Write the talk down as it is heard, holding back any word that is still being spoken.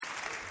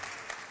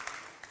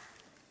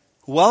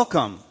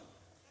Welcome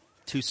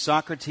to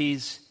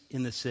Socrates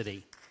in the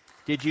City.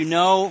 Did you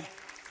know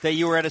that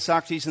you were at a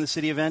Socrates in the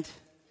City event?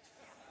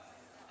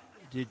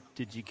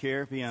 Did you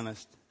care? Be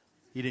honest.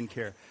 You didn't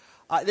care.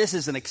 This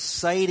is an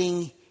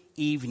exciting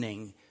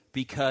evening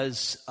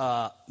because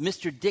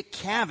Mr. Dick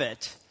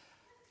Cavett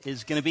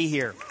is going to be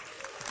here.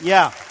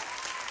 Yeah.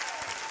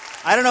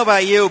 I don't know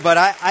about you, but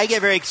I get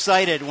very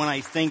excited when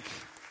I think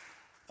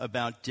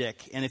about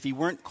Dick. And if he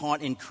weren't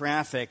caught in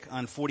traffic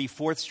on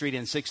 44th Street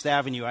and 6th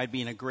Avenue, I'd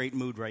be in a great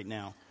mood right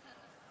now.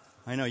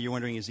 I know, you're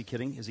wondering, is he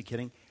kidding? Is he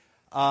kidding?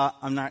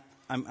 I'm not.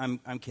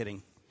 I'm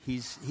kidding.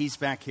 He's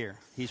back here.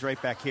 He's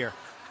right back here.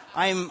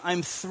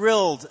 I'm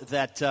thrilled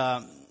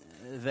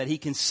that he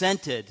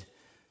consented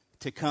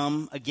to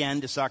come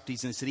again to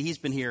Socrates in the City. He's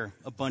been here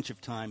a bunch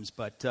of times,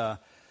 but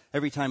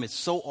every time it's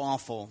so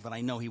awful that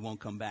I know he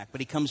won't come back.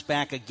 But he comes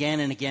back again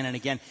and again and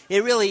again.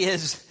 It really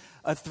is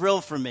a thrill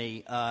for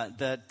me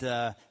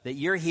that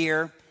you're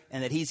here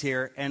and that he's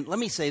here. And let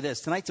me say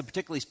this. Tonight's a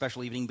particularly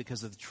special evening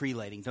because of the tree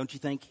lighting, don't you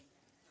think?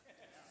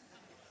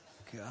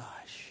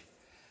 Gosh.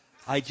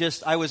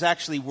 I was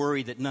actually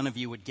worried that none of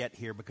you would get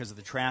here because of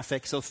the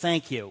traffic. So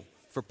thank you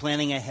for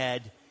planning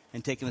ahead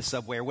and taking the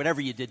subway or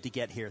whatever you did to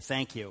get here.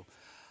 Thank you.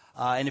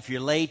 And if you're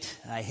late,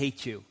 I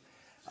hate you.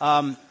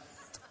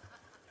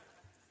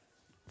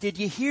 Did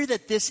you hear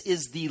that this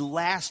is the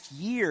last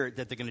year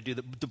that they're going to do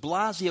that? De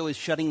Blasio is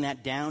shutting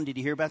that down. Did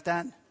you hear about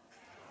that?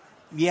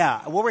 Yeah.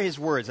 What were his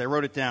words? I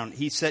wrote it down.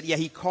 He said,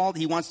 he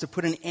wants to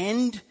put an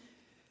end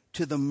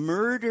to the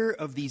murder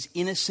of these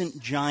innocent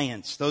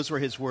giants. Those were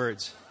his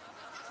words.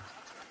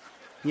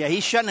 Yeah,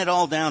 he's shutting it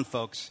all down,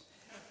 folks.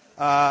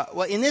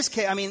 Well, in this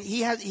case, I mean,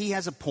 he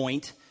has a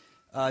point,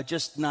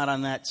 just not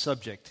on that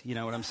subject. You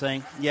know what I'm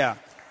saying? Yeah.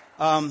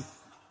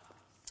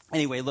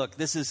 Anyway, look,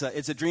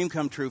 it's a dream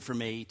come true for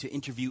me to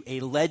interview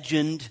a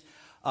legend.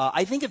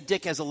 I think of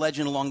Dick as a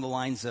legend along the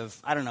lines of,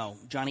 I don't know,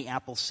 Johnny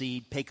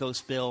Appleseed,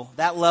 Pecos Bill,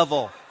 that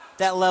level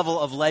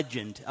of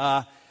legend.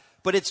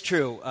 But it's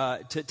true.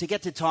 To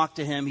get to talk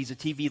to him, he's a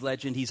TV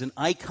legend. He's an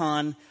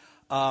icon.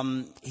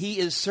 He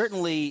is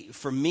certainly,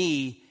 for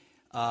me,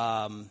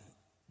 a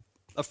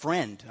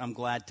friend, I'm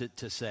glad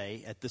to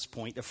say at this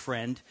point, a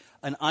friend,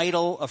 an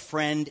idol, a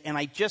friend. And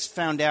I just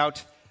found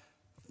out,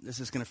 this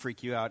is going to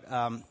freak you out,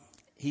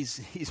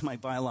 he's my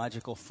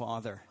biological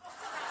father.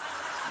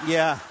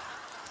 Yeah.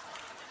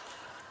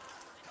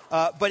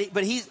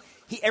 But he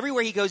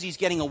everywhere he goes, he's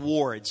getting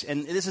awards.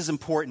 And this is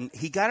important.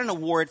 He got an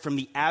award from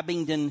the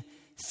Abingdon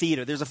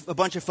Theater. There's a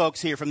bunch of folks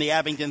here from the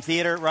Abingdon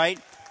Theater, right?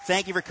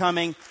 Thank you for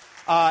coming.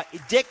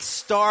 Dick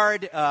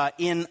starred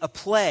in a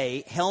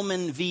play,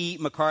 Hellman v.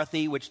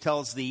 McCarthy, which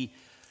tells the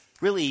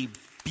really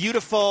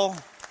beautiful,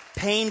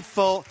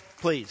 painful,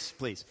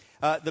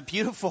 the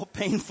beautiful,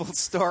 painful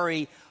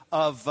story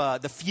of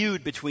the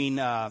feud between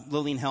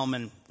Lillian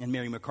Hellman and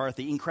Mary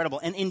McCarthy. Incredible.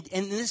 And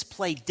in this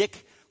play,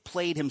 Dick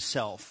played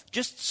himself.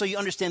 Just so you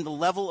understand the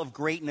level of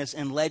greatness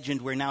and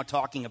legend we're now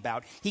talking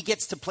about. He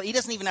gets to play. He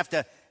doesn't even have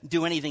to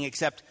do anything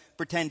except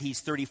pretend he's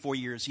 34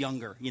 years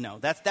younger. You know,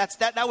 that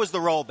was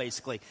the role,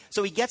 basically.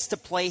 So he gets to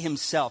play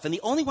himself. And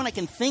the only one I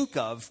can think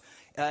of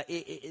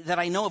that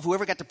I know of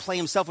whoever got to play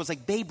himself was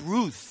like Babe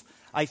Ruth,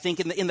 I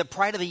think, in the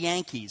Pride of the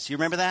Yankees. You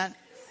remember that?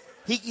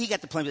 He got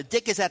to play himself.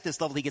 Dick is at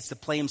this level. He gets to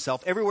play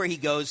himself. Everywhere he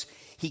goes,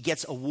 he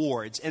gets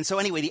awards. And so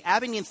anyway, the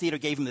Abingdon Theater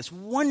gave him this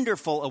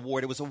wonderful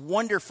award. It was a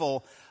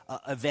wonderful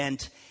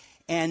event.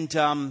 And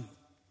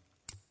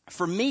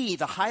for me,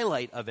 the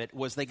highlight of it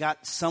was they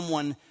got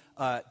someone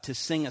to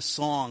sing a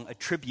song, a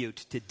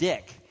tribute to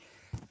Dick.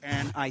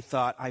 And I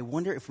thought, I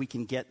wonder if we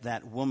can get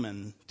that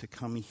woman to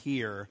come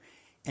here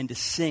and to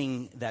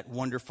sing that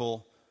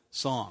wonderful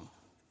song.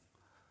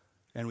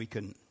 And we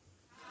couldn't.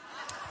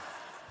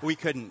 We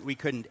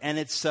couldn't. And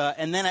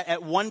and then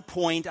at one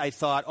point I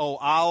thought,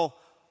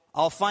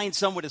 I'll find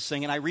someone to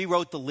sing, and I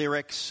rewrote the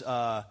lyrics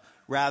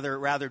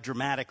rather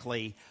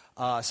dramatically.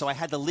 So I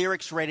had the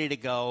lyrics ready to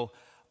go,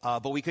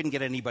 but we couldn't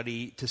get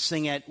anybody to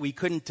sing it. We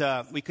couldn't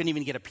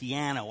even get a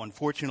piano,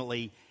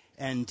 unfortunately.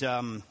 And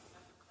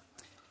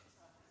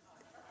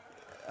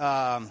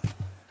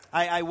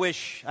I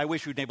wish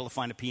we'd been able to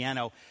find a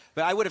piano.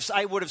 But I would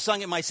have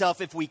sung it myself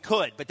if we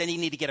could. But then you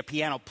need to get a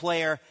piano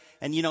player.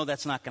 And you know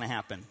that's not going to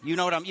happen. You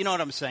know what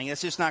I'm saying? It's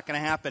just not going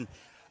to happen.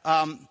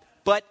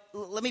 But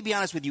let me be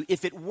honest with you.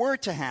 If it were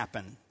to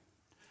happen,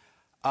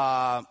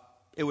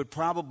 it would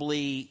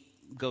probably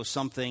go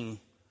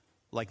something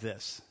like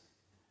this.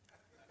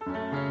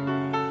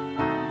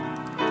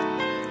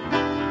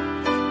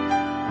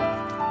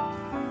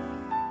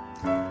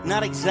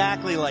 Not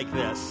exactly like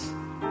this,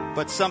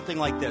 but something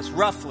like this.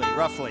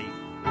 Roughly.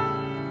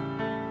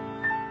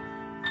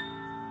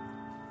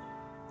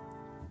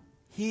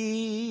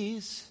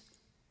 He's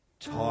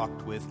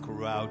talked with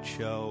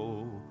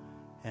Groucho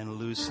and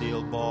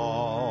Lucille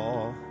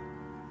Ball,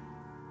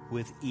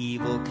 with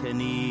Evel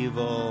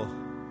Knievel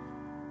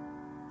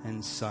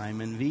and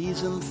Simon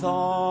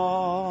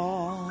Wiesenthal.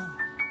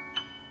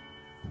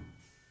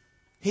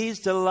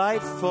 He's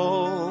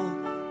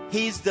delightful,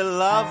 he's the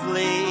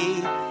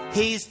lovely,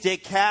 he's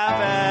Dick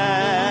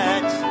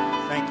Cavett.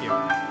 Thank you.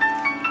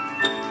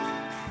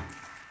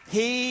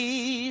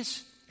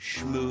 He's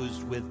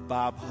schmoozed with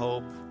Bob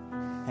Hope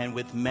and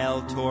with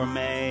Mel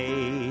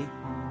Torme,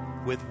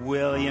 with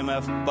William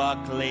F.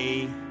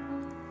 Buckley,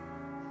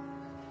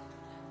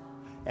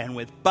 and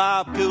with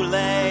Bob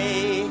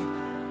Goulet.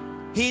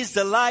 He's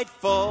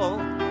delightful.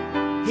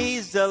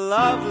 He's the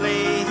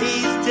lovely.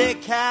 He's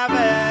Dick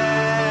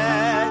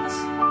Cavett.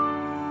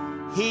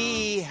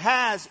 He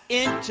has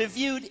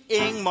interviewed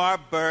Ingmar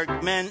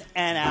Bergman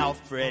and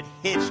Alfred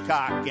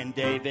Hitchcock and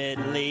David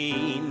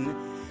Lean,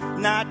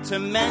 not to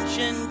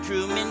mention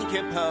Truman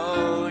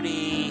Capote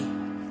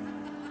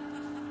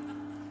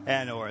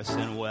and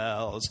Orson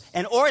Welles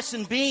and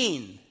Orson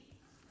Bean.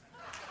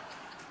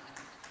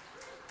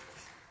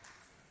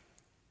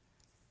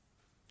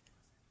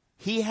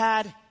 He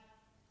had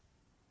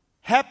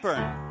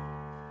Hepburn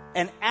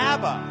and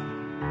ABBA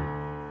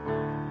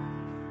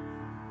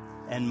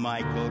and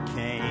Michael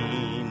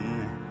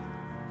Caine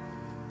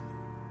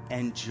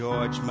and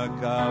George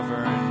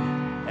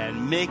McGovern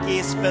and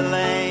Mickey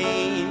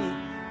Spillane.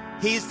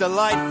 He's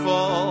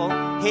delightful.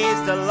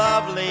 He's the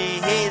lovely.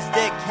 He's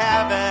Dick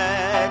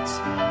Cavett.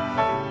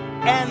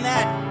 And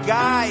that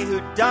guy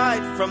who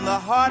died from the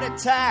heart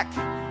attack,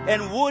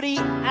 and Woody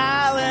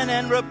Allen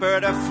and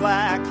Roberta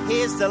Flack.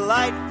 He's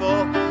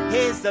delightful.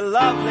 He's the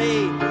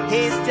lovely.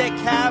 He's Dick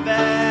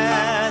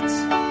Cavett.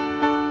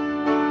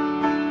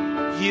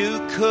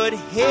 You could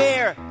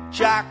hear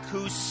Jacques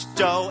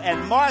Cousteau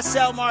and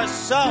Marcel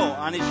Marceau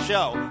on his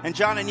show, and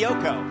John and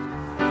Yoko.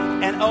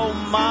 And oh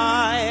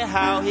my,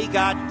 how he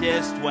got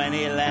dissed when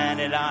he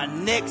landed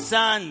on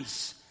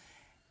Nixon's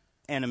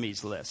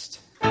enemies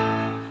list.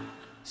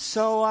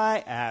 So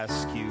I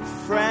ask you,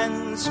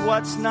 friends,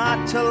 what's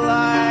not to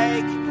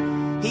like?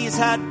 He's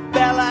had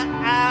Bella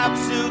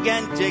Abzug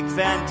and Dick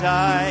Van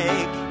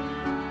Dyke.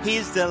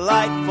 He's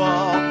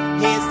delightful,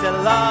 he's the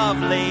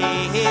lovely,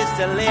 he's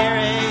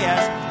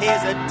delirious,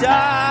 he's a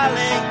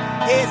darling,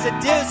 he's a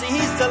doozy,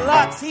 he's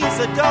deluxe, he's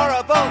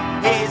adorable,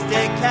 he's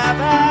Dick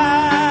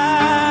Cavett.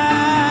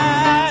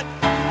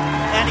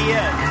 And he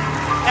is,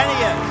 and he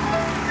is,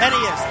 and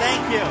he is.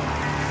 Thank you.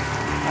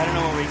 I don't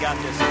know where we got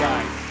this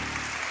guy.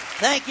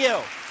 Thank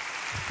you.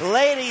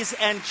 Ladies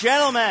and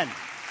gentlemen,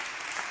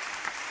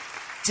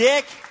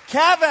 Dick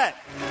Cavett.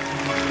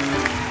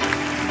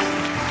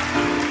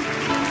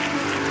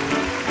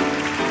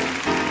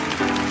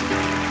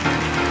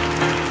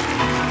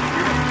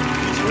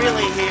 He's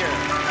really here.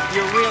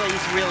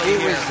 He's really here.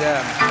 He was,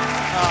 Yeah.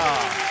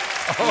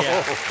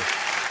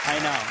 I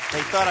know.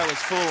 They thought I was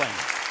fooling.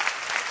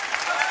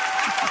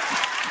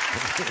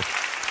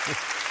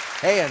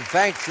 Hey, and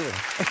thanks to...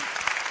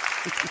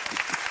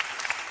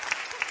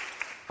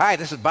 Hi,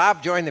 this is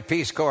Bob. Join the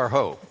Peace Corps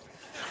Hope.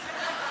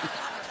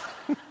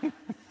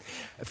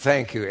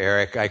 Thank you,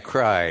 Eric. I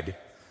cried.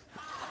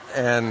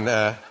 And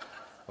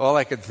all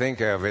I could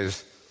think of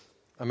is,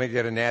 I'm going to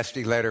get a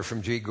nasty letter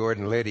from G.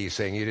 Gordon Liddy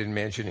saying you didn't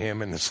mention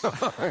him in the song.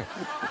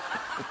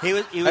 He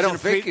was I don't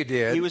think you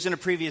did. He was in a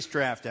previous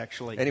draft,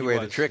 actually. Anyway,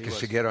 the trick is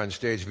to get on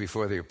stage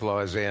before the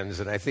applause ends,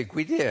 and I think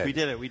we did. We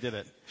did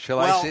it. Shall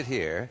I sit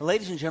here?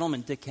 Ladies and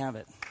gentlemen, Dick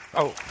Cavett.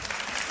 Oh.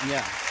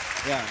 Yeah.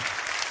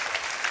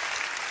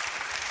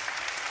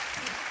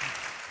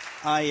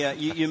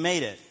 You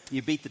made it.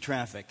 You beat the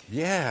traffic.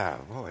 Yeah.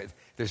 Boy,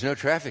 there's no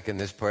traffic in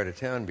this part of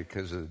town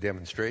because of the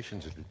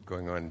demonstrations that are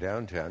going on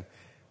downtown.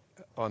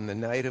 On the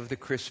night of the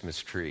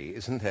Christmas tree,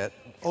 isn't that?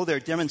 Oh, there are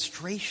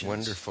demonstrations.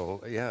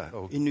 Wonderful, yeah.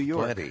 Oh, in New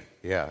York. Plenty,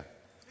 yeah.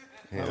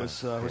 I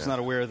was not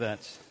aware of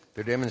that.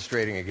 They're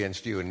demonstrating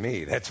against you and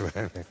me. That's what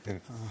I mean.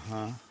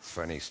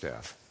 Funny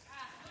stuff.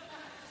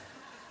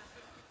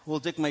 Well,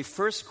 Dick, my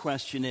first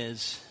question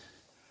is,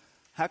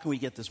 how can we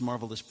get this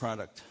marvelous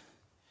product?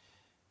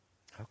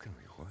 How can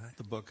we what?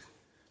 The book.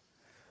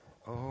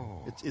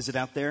 Oh. Is it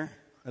out there?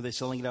 Are they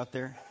selling it out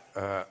there?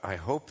 I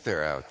hope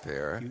they're out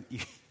there.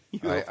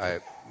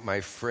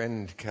 My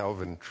friend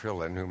Calvin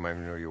Trillin, whom I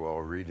know you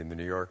all read in The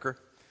New Yorker,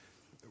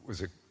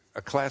 was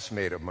a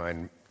classmate of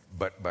mine,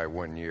 but by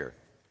 1 year.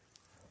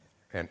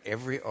 And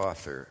every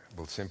author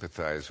will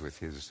sympathize with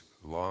his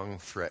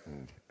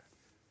long-threatened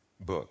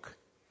book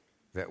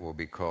that will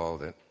be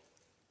called an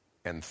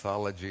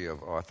Anthology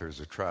of Authors'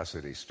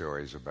 Atrocity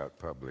Stories About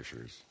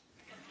Publishers.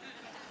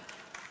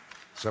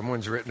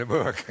 Someone's written a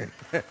book.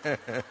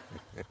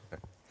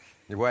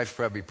 Your wife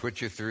probably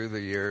put you through the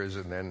years,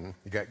 and then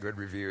you got good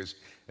reviews,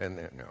 and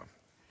then, no.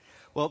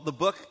 Well, the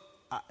book,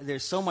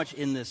 there's so much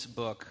in this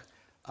book.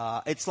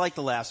 It's like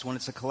the last one.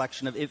 It's a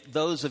collection of, for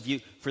those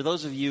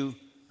of you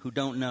who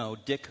don't know,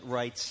 Dick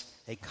writes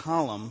a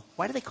column.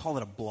 Why do they call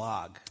it a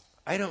blog?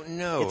 I don't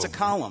know. It's a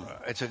column.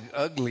 It's an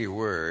ugly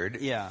word.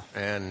 Yeah.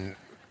 And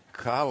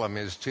column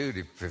is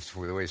too,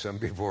 for the way some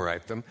people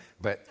write them.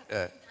 But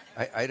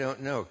I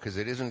don't know, because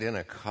it isn't in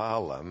a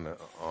column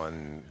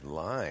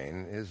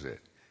online, is it?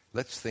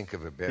 Let's think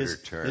of a better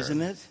term.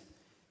 Isn't it?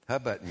 How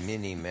about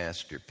mini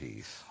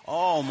masterpiece?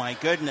 Oh, my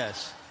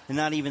goodness. And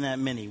not even that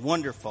many.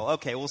 Wonderful.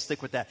 Okay, we'll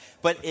stick with that.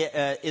 But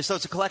so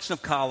it's a collection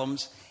of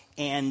columns,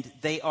 and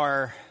they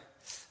are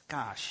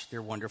gosh,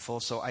 they're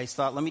wonderful. So I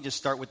thought, let me just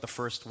start with the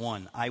first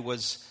one. I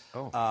was,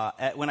 Oh.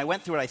 when I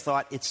went through it, I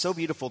thought, it's so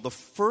beautiful. The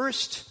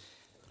first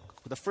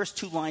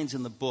 2 lines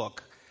in the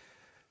book,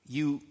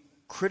 you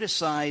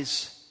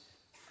criticize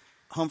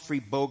Humphrey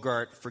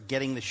Bogart for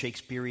getting the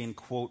Shakespearean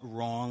quote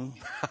wrong.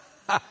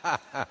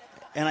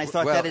 And I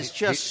thought, that is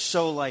just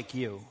so like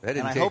you. And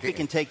I hope he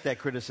can take that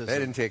criticism. That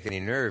didn't take any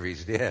nerve.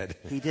 He's dead.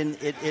 He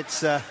didn't.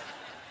 It's. I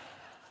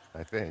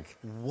think.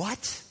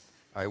 What?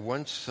 I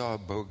once saw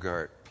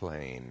Bogart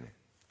playing.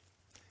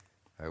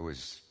 I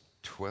was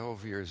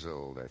 12 years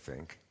old, I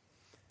think.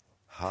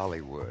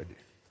 Hollywood,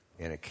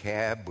 in a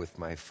cab with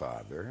my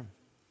father,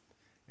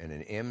 and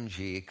an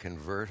MG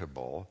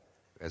convertible,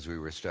 as we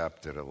were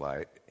stopped at a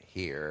light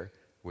here,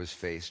 was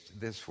faced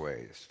this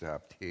way,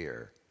 stopped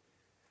here.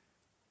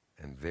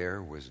 And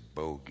there was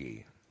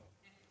Bogey.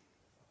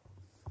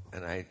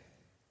 And I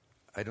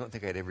don't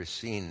think I'd ever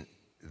seen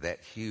that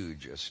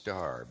huge a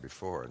star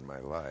before in my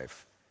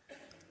life.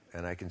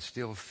 And I can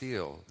still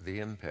feel the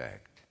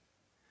impact.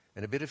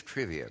 And a bit of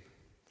trivia.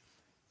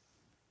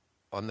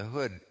 On the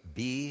hood,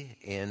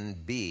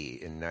 B&B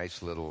in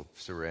nice little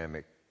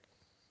ceramic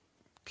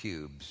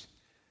cubes.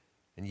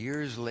 And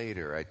years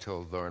later, I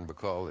told Lauren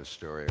Bacall this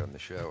story on the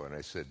show, and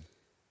I said,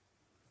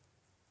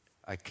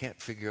 I can't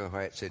figure out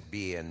why it said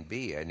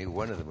B&B. I knew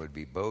one of them would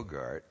be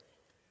Bogart.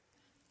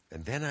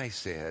 And then I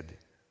said,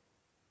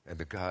 and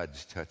the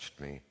gods touched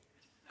me,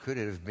 could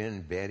it have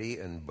been Betty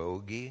and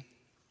Bogey?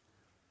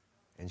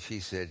 And she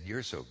said,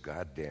 you're so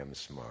goddamn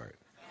smart.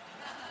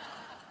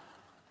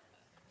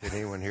 Did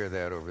anyone hear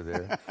that over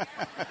there?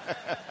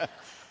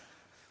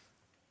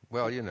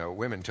 Well, you know,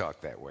 women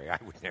talk that way. I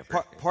would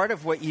never. Part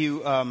of what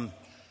you,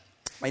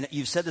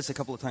 you've said this a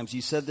couple of times.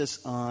 You said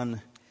this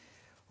on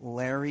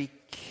Larry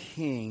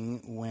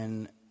King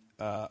when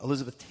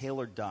Elizabeth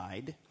Taylor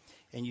died,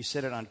 and you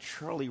said it on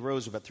Charlie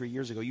Rose about 3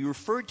 years ago. You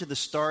referred to the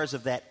stars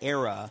of that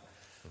era,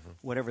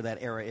 whatever that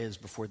era is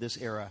before this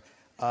era,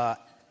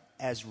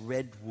 as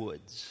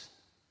redwoods.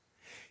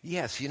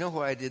 Yes, you know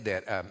why I did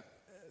that?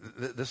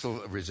 This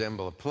will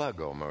resemble a plug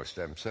almost.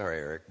 I'm sorry,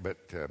 Eric, but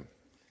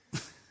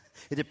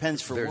it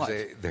depends for what.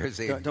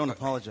 Don't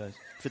apologize.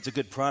 If it's a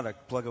good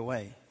product, plug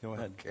away. Go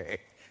ahead. Okay,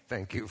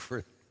 thank you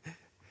for.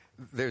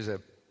 There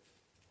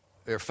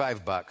are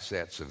 5 box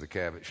sets of the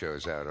Cabot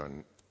shows out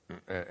on,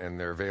 and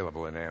they're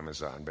available on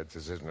Amazon. But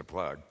this isn't a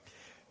plug.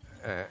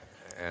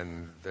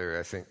 And they're,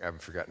 I think,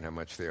 I've forgotten how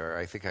much they are.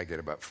 I think I get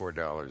about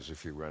 $4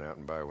 if you run out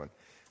and buy one.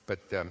 But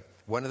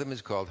one of them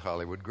is called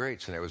Hollywood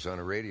Greats, and I was on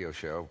a radio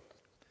show,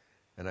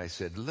 and I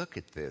said, look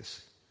at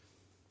this.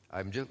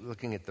 I'm just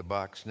looking at the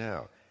box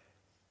now.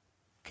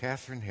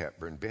 Katharine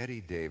Hepburn,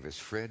 Betty Davis,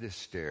 Fred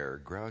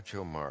Astaire,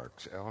 Groucho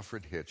Marx,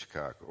 Alfred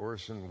Hitchcock,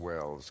 Orson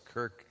Welles,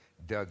 Kirk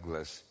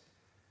Douglas,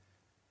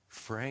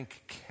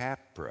 Frank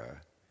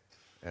Capra,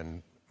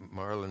 and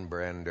Marlon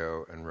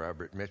Brando, and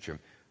Robert Mitchum.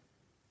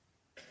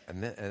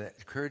 And it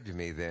occurred to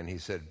me then, he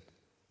said,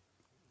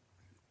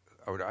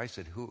 I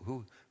said,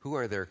 who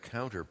are their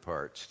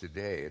counterparts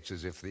today? It's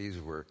as if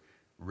these were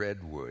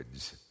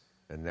redwoods,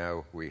 and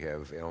now we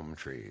have elm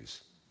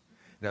trees.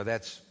 Now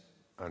that's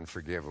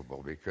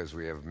unforgivable because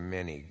we have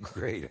many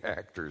great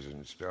actors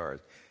and stars.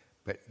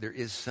 But there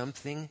is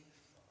something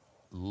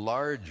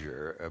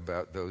larger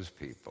about those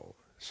people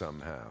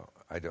somehow.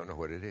 I don't know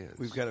what it is.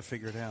 We've got to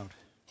figure it out.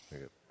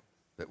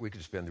 That we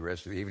could spend the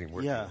rest of the evening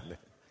working on that.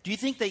 Do you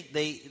think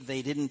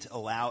they didn't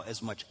allow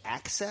as much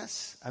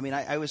access? I mean,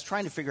 I was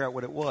trying to figure out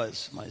what it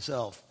was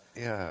myself.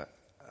 Yeah.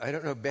 I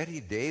don't know. Betty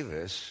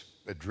Davis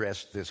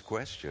addressed this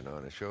question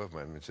on a show of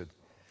mine and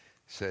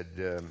said,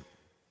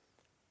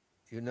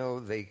 you know,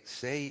 they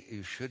say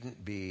you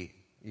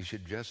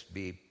should just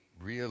be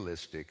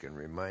realistic and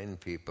remind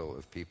people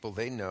of people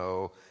they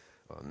know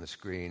on the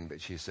screen.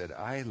 But she said,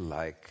 I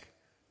like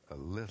a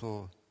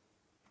little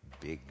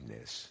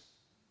bigness,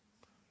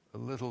 a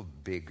little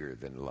bigger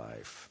than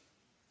life.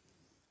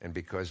 And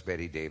because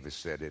Betty Davis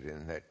said it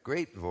in that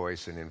great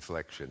voice and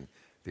inflection,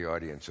 the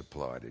audience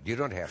applauded. You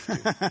don't have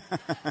to.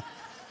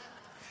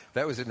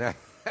 That was a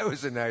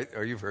night,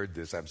 oh, you've heard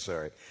this, I'm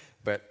sorry.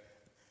 But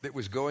it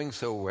was going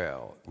so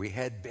well. We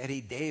had Betty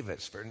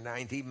Davis for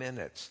 90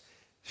 minutes.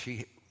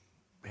 She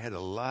had a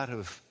lot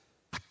of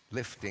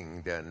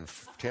lifting done,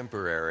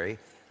 temporary,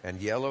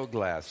 and yellow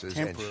glasses,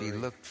 and she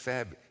looked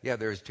fabulous. Yeah,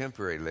 there was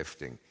temporary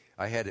lifting.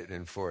 I had it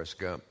in Forrest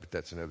Gump, but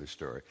that's another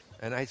story.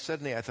 And I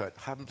thought,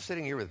 I'm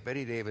sitting here with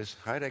Betty Davis.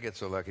 How did I get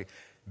so lucky?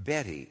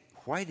 Betty,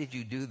 why did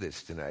you do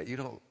this tonight? You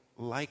don't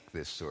like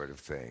this sort of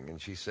thing. And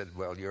she said,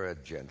 well, you're a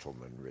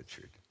gentleman,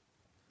 Richard.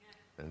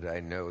 And I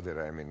know that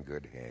I'm in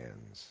good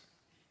hands.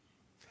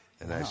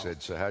 And wow. I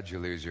said, so how'd you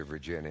lose your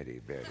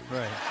virginity, Betty?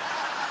 Right.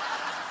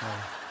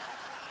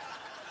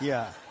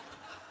 Yeah.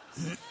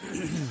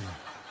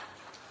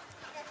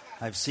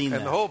 I've seen that.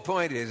 And the whole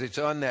point is it's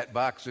on that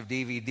box of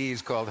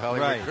DVDs called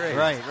Hollywood Greats.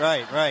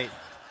 Right.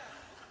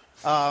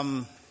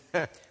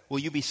 Will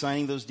you be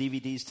signing those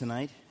DVDs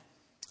tonight?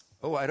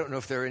 Oh, I don't know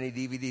if there are any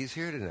DVDs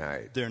here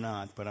tonight. They're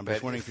not, but I'm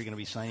just wondering if you're going to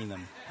be signing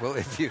them. Well,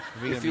 if you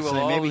will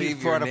all maybe leave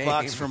you've brought your a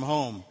box from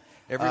home.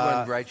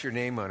 Everyone writes your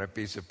name on a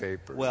piece of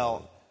paper.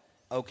 Well,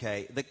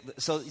 okay.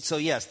 So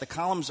yes, the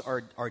columns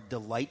are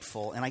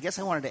delightful. And I guess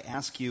I wanted to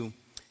ask you,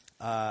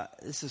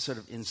 this is sort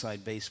of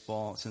inside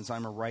baseball since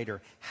I'm a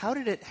writer. How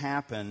did it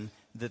happen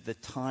that the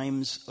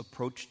Times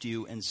approached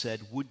you and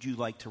said, would you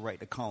like to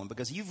write a column?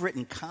 Because you've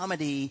written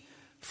comedy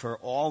for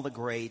all the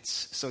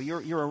greats. So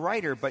you're a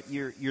writer, but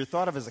you're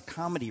thought of as a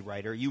comedy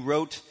writer. You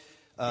wrote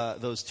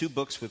those 2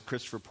 books with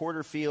Christopher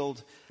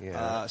Porterfield,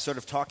 sort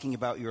of talking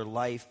about your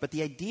life. But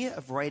the idea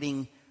of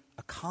writing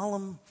a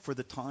column for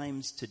the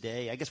Times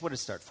today, I guess what did it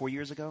start, 4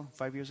 years ago,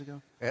 5 years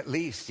ago? At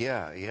least,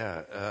 yeah.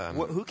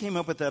 Who came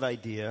up with that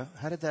idea?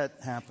 How did that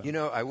happen? You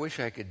know, I wish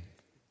I could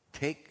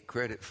take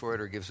credit for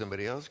it or give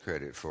somebody else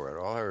credit for it.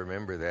 All I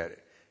remember that,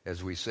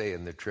 as we say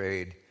in the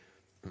trade,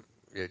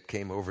 it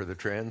came over the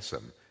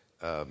transom.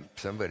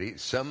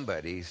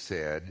 Somebody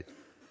said,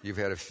 you've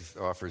had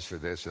offers for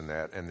this and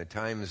that, and the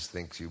Times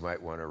thinks you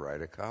might want to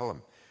write a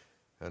column.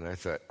 And I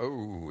thought,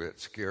 oh, it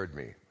scared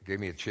me. It gave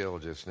me a chill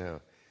just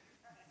now.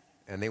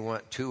 And they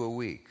want 2 a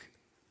week.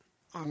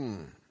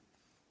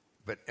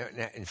 But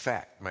in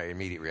fact, my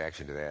immediate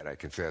reaction to that, I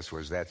confess,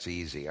 was that's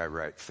easy. I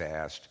write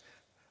fast.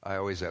 I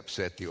always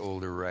upset the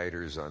older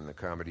writers on the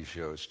comedy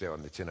shows,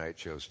 on the Tonight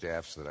Show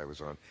staffs that I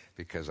was on,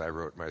 because I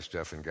wrote my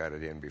stuff and got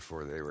it in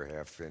before they were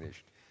half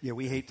finished. Yeah,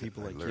 we hate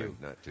people like you. I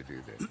learned not to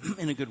do that.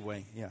 In a good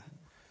way, yeah.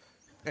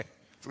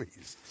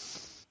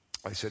 Please.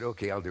 I said,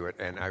 okay, I'll do it.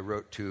 And I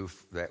wrote 2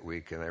 that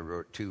week, and I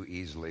wrote 2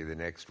 easily the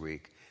next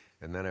week.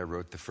 And then I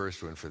wrote the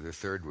first one for the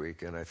 3rd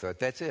week, and I thought,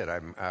 that's it,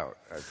 I'm out,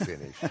 I've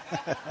finished.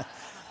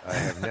 I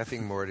have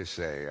nothing more to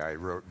say. I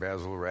wrote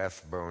Basil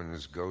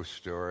Rathbone's Ghost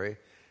Story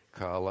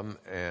column,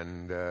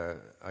 and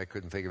I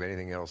couldn't think of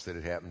anything else that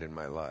had happened in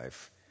my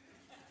life.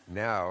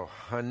 Now,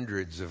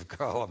 hundreds of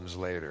columns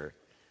later,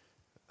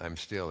 I'm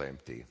still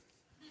empty.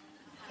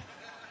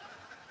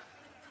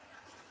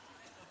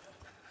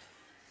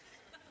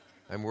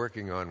 I'm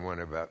working on one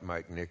about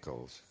Mike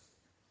Nichols.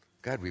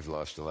 God, we've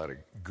lost a lot of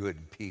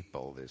good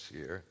people this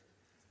year.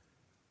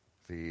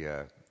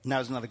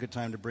 Now's not a good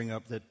time to bring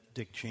up that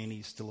Dick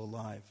Cheney's still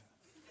alive.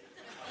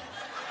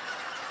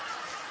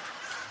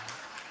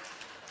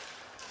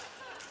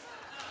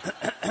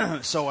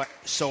 So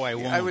I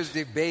won't. I was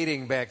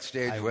debating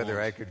backstage whether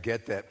I could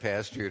get that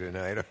past you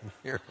tonight on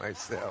here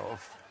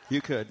myself. You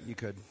could.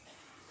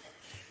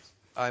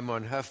 I'm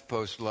on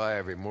HuffPost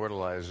Live,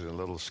 immortalized in a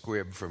little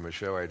squib from a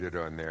show I did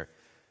on there.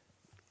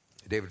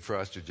 David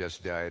Frost had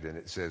just died, and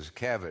it says,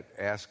 Cavett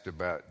asked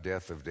about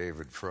death of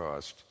David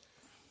Frost.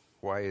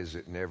 Why is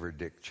it never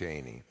Dick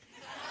Cheney?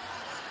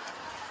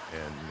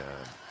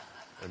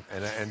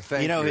 And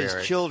thank you, his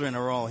Eric. children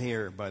are all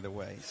here, by the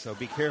way, so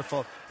be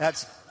careful.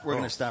 We're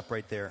going to stop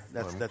right there.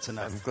 That's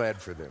enough. I'm glad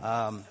for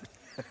them.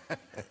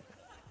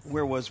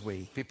 Where was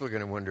we? People are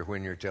going to wonder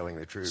when you're telling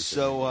the truth.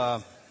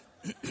 So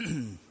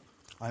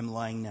I'm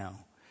lying now.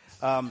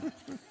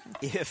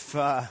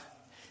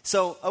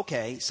 So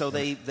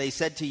they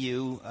said to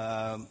you,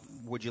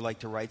 would you like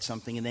to write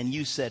something? And then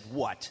you said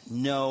what?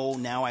 No,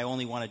 now I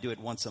only want to do it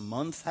once a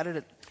month. How did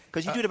it?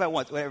 Because you do it about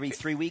what, every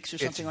 3 weeks or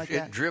something like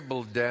that? It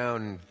dribbled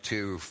down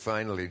to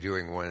finally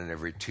doing one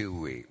every 2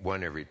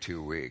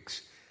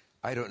 weeks.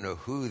 I don't know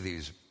who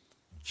these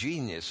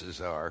geniuses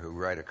are who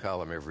write a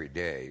column every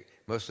day,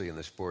 mostly in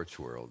the sports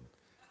world.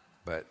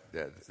 But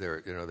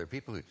there are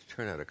people who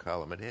turn out a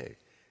column a day.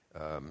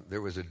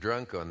 There was a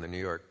drunk on the New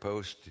York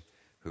Post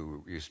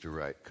who used to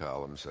write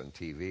columns on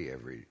TV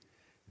every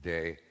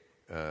day,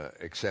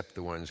 except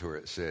the ones where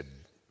it said,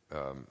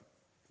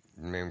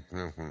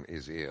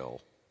 is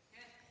ill.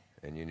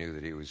 And you knew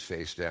that he was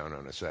face down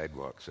on a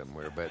sidewalk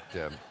somewhere. But,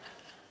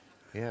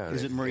 yeah.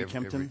 Is it Murray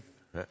Kempton?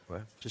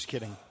 What? Just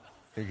kidding.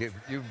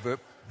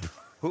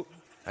 Who?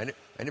 I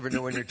never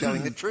know when you're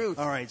telling the truth.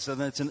 All right, so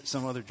that's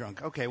some other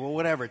drunk. Okay, well,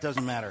 whatever. It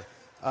doesn't matter.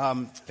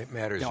 It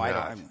matters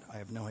not. I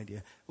have no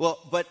idea. Well,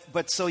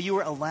 but so you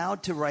were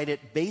allowed to write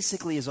it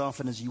basically as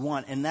often as you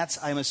want, and that's,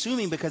 I'm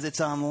assuming, because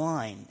it's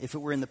online. If it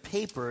were in the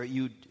paper,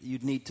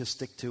 you'd need to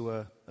stick to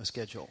a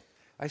schedule.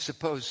 I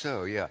suppose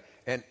so, yeah.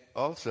 And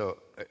also,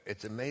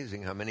 it's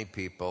amazing how many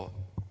people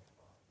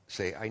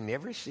say, I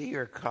never see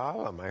your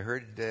column. I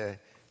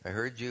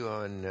heard you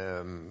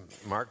on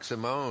Mark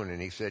Simone,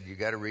 and he said, you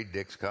got to read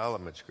Dick's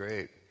column. It's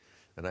great.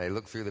 And I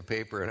look through the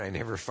paper, and I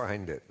never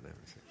find it.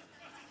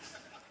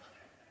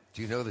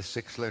 Do you know the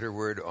 6-letter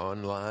word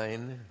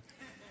online?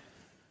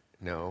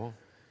 No.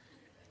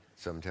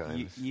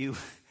 Sometimes.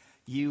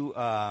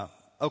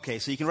 Okay,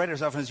 so you can write it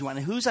as often as you want.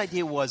 And whose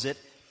idea was it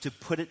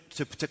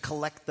to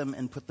collect them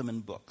and put them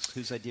in books?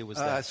 Whose idea was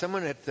that?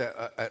 Someone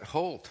at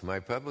Holt, my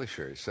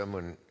publisher.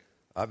 Someone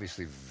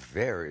obviously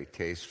very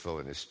tasteful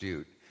and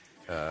astute.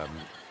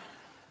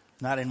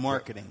 Not in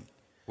marketing.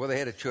 Well, they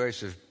had a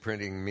choice of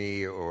printing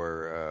me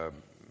or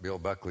Bill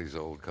Buckley's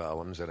old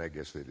columns, and I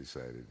guess they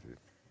decided to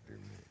do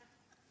me.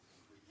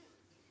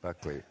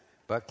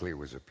 Buckley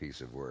was a piece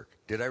of work.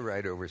 Did I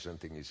write over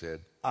something you said?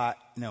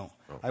 No.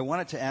 Oh. I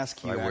wanted to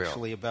ask you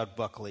actually about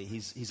Buckley.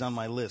 He's on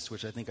my list,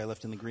 which I think I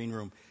left in the green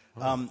room.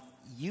 Oh.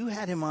 You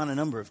had him on a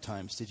number of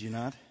times, did you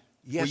not?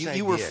 Yes, I did.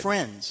 You were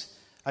friends.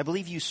 I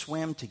believe you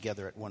swam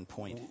together at one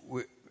point.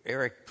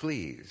 Eric,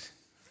 please.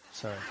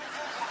 Sorry.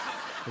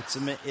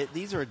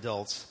 These are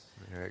adults.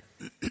 Eric.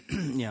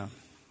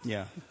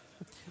 Yeah.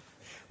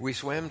 We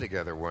swam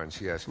together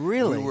once, yes.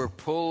 Really? We were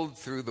pulled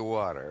through the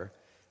water.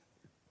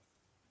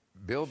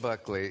 Bill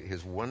Buckley,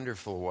 his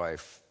wonderful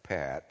wife,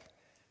 Pat,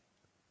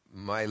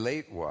 my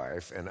late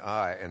wife, and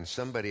I, and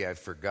somebody I'd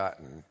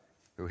forgotten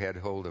who had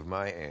hold of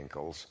my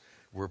ankles,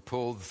 were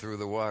pulled through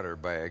the water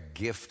by a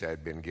gift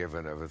I'd been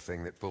given of a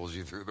thing that pulls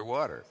you through the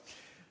water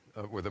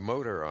with a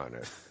motor on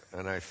it.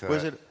 And I thought...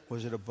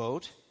 Was it a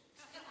boat?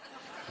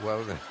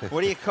 Well,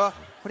 What do you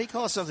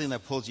call something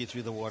that pulls you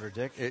through the water,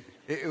 Dick?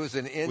 It was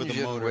an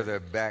engine with a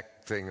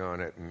back thing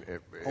on it.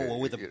 And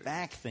with a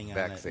back thing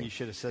on it. You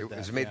should have said that. It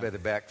was made by the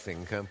Back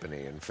Thing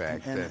Company, in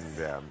fact. And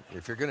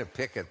if you're going to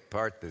pick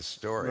apart this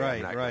story,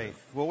 right.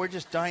 Well, we're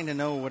just dying to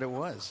know what it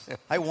was.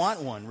 I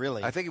want one,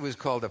 really. I think it was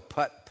called a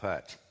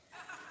putt-putt.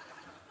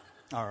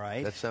 All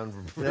right. That sounds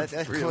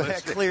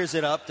that clears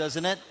it up,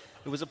 doesn't it?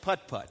 It was a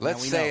putt-putt.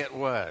 Let's say it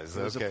was.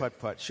 It was a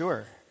putt-putt,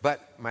 sure.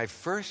 But my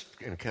first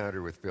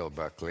encounter with Bill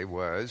Buckley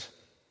was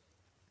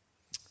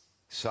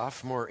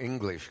sophomore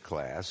English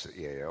class at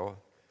Yale.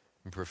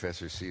 And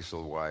Professor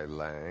Cecil Y.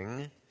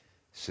 Lang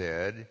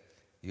said,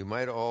 "You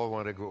might all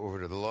want to go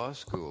over to the law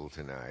school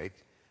tonight.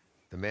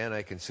 The man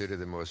I consider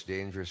the most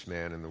dangerous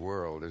man in the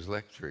world is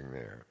lecturing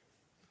there."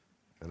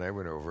 And I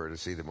went over to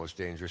see the most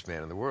dangerous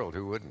man in the world.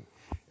 Who wouldn't?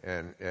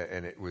 And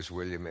it was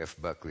William F.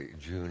 Buckley,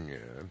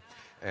 Jr.,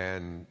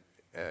 and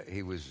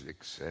he was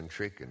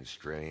eccentric and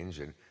strange.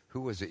 And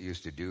who was it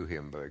used to do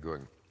him by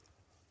going?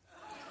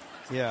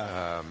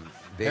 Yeah,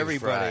 Dave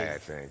everybody. Fry, I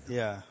think.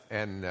 Yeah,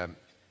 and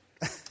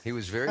he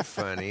was very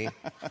funny,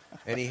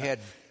 and he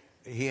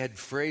had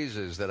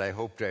phrases that I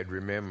hoped I'd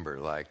remember,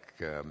 like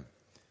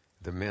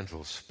the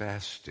mental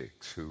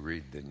spastics who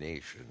read the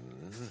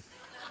Nation.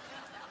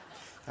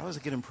 That was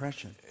a good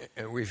impression.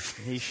 And we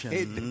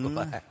fade to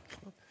black.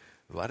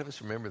 A lot of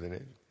us remember the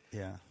Nation.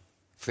 Yeah.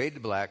 Fade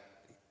to black.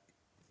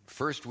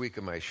 First week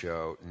of my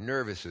show,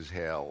 nervous as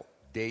hell.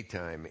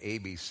 Daytime,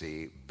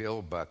 ABC,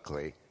 Bill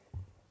Buckley,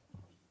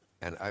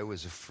 and I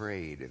was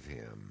afraid of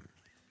him.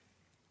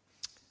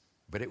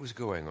 But it was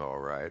going all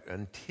right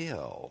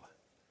until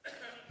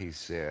I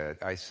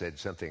said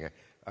something,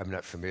 I'm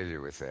not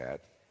familiar with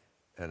that,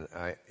 and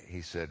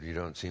he said, "You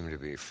don't seem to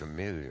be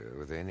familiar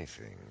with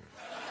anything."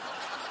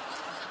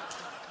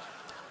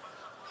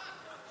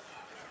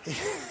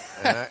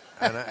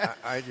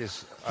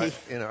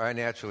 I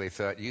naturally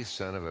thought, "You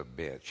son of a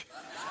bitch."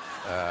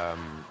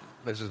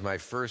 This is my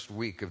first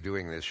week of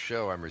doing this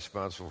show. I'm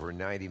responsible for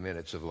 90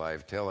 minutes of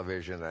live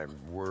television. I'm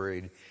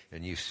worried,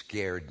 and you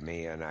scared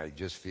me, and I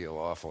just feel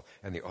awful.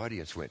 And the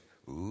audience went,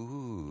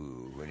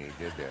 "Ooh," when he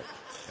did that.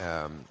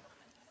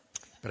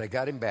 But I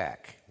got him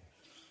back.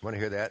 Want to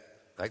hear that?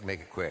 I can make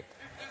it quick.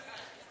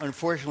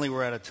 Unfortunately,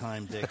 we're out of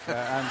time, Dick.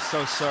 I'm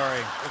so sorry.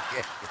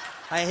 Okay.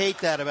 I hate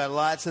that about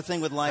That's the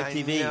thing with live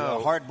TV. Know.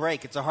 A hard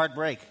break. It's a hard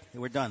break.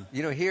 We're done.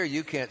 You know, here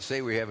you can't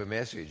say we have a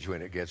message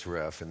when it gets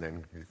rough and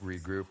then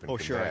regroup and come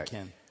sure, back. I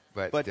can.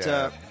 But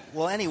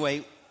well,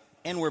 anyway,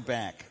 and we're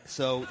back.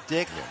 So,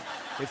 Dick,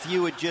 if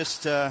you would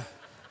just...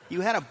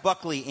 you had a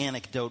Buckley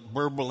anecdote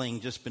burbling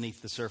just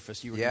beneath the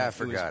surface. You were I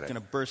forgot it. Going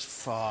to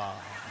burst. Oh,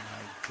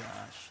 my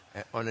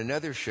gosh. On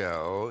another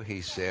show,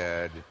 he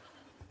said,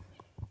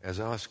 as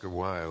Oscar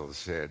Wilde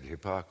said,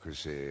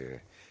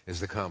 hypocrisy is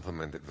the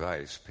compliment that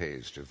vice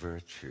pays to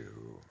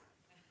virtue.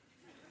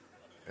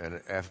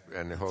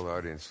 And the whole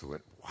audience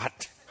went,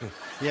 "What?"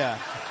 Yeah.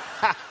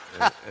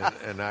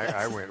 and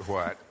I went,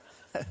 "What?"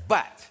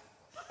 But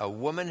a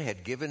woman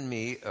had given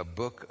me a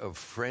book of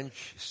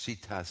French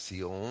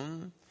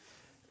citations,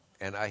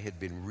 and I had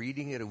been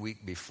reading it a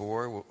week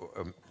before,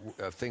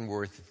 a thing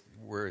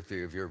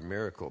worthy of your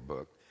miracle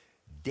book.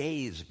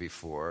 Days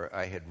before,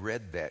 I had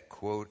read that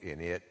quote in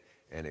it,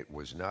 and it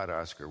was not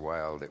Oscar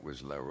Wilde, it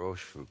was La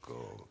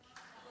Rochefoucauld.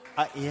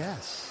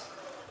 Yes.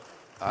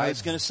 I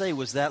was going to say,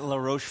 was that La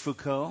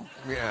Rochefoucauld?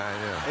 Yeah,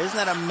 I know. Isn't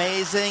that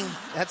amazing?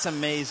 That's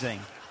amazing.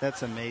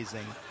 That's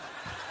amazing.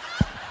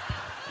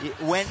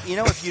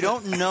 If you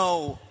don't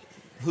know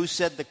who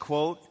said the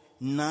quote,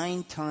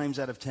 9 times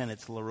out of 10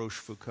 it's La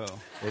Rochefoucauld.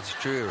 It's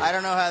true. I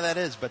don't know how that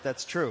is, but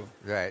that's true.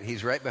 Right.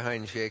 He's right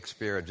behind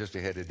Shakespeare and just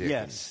ahead of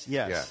Dickens.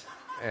 Yes. Yeah.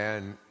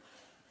 And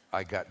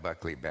I got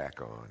Buckley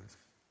back on.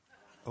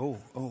 Oh.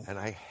 And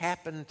I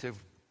happened to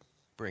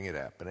bring it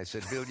up. And I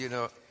said, "Bill,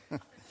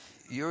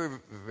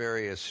 you're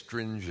very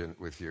astringent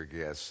with your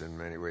guests in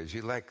many ways.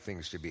 You like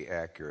things to be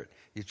accurate.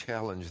 You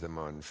challenge them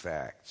on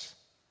facts."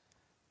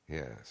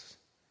 "Yes."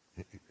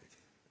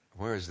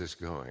 "Where is this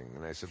going?"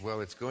 And I said,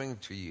 "Well, it's going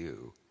to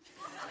you."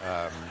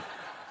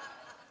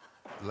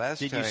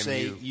 Did you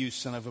say, "You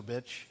son of a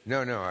bitch"?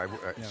 No.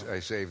 I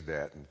saved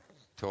that and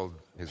told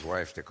his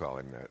wife to call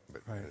him that.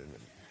 But right.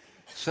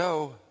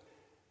 So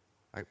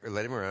I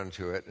led him around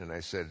to it, and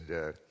I said,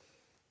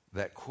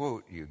 that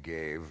quote you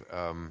gave,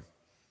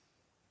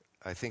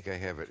 I think I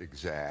have it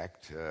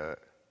exact.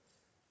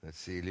 Let's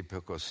see,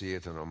 l'hypocrisie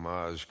est un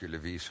hommage que le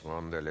vice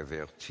rend à la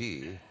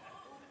vertu.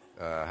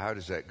 How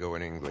does that go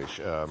in English?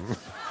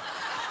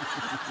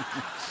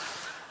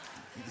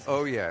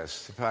 Oh,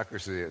 yes,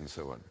 hypocrisy and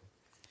so on.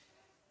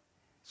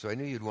 So I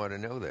knew you'd want to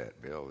know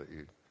that, Bill,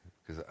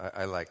 because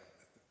I like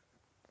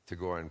to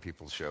go on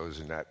people's shows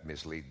and not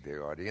mislead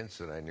the audience,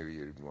 and I knew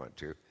you'd want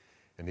to.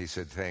 And he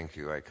said, thank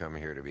you, I come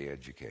here to be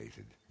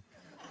educated.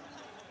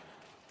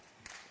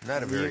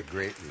 Not a very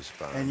great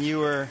response. And you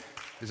were...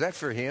 Is that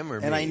for him or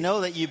me? And I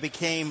know that you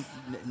became...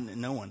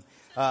 no one.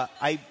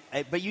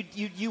 But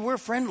you were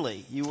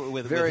friendly. You were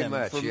with very him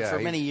much, for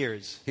many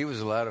years. He was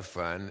a lot of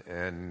fun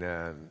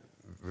and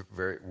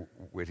very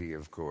witty,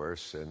 of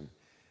course, and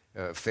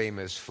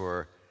famous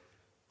for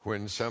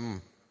when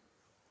some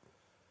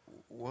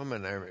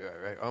woman,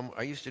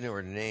 I used to know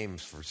her name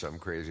for some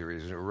crazy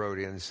reason, who wrote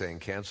in saying,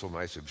 cancel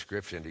my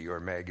subscription to your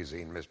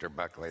magazine, Mr.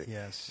 Buckley.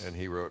 Yes. And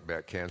he wrote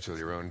back, cancel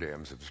your own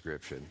damn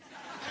subscription.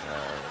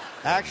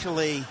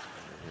 Actually,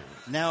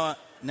 now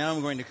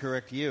I'm going to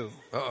correct you.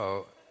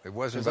 Uh-oh. It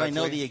wasn't Because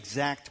Buckley? I know the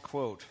exact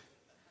quote.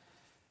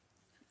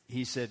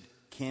 He said,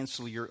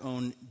 cancel your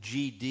own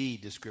GD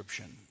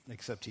description,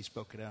 except he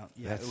spoke it out.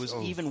 Yeah, it was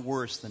even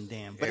worse than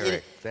damn. But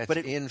Eric, that's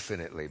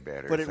infinitely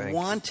better. But it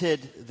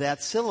wanted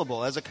that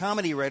syllable. As a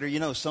comedy writer,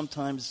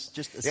 sometimes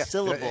just a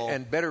syllable.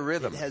 And better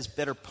rhythm. It has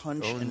better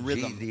punch and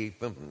rhythm. rhythm.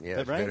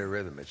 GD, right? Better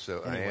rhythm. It's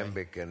so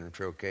iambic and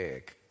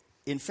trochaic.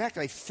 In fact,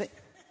 I think...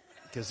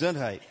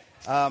 Gesundheit.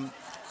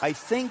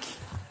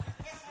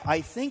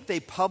 I think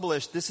they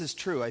published, this is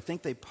true, I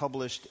think they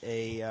published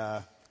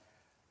a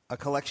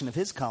collection of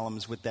his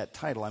columns with that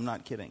title. I'm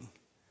not kidding.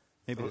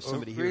 Maybe there's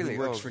somebody here who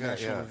works for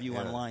National Review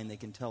Online. They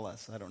can tell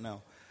us. I don't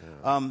know.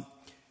 Yeah.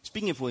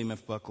 Speaking of William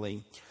F.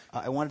 Buckley,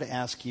 I wanted to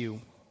ask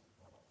you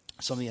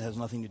something that has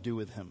nothing to do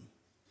with him.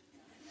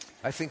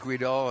 I think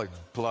we'd all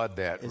applaud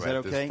that Is right that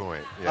okay? at this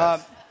point.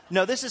 Yes.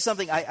 No, this is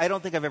something, I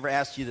don't think I've ever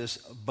asked you this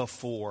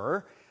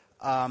before.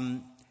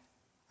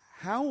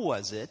 How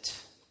was it,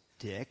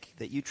 Dick,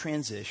 that you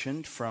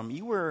transitioned from,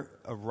 you were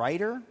a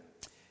writer,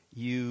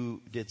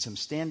 you did some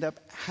stand-up.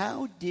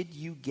 How did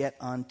you get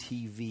on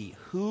TV?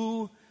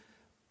 Who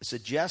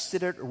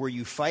suggested it, or were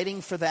you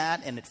fighting for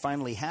that and it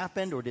finally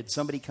happened, or did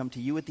somebody come to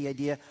you with the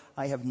idea?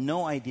 I have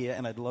no idea,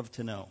 and I'd love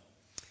to know.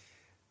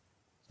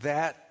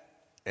 That,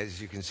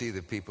 as you can see,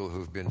 the people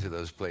who've been to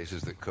those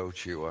places that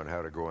coach you on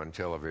how to go on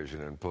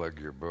television and plug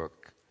your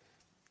book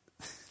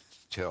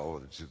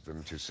tell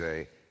them to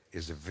say,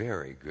 is a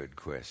very good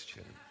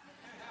question.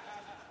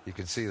 You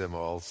can see them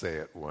all say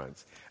it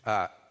once.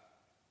 I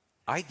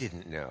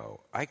didn't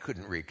know. I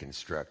couldn't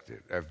reconstruct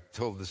it. I've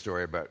told the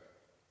story about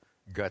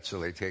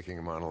Gutzily taking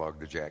a monologue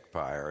to Jack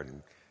Pyre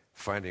and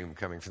finding him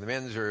coming from the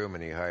men's room,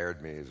 and he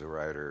hired me as a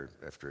writer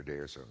after a day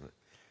or so.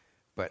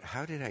 But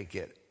how did I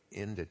get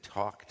into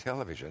talk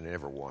television? I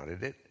never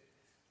wanted it.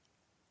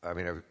 I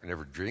mean, I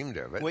never dreamed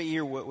of it. What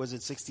year was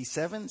it,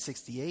 67,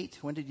 68?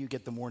 When did you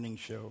get the morning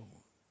show?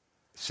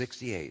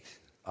 68.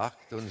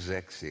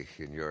 68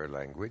 in your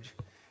language.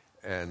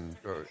 And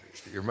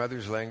your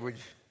mother's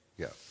language?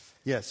 Yeah.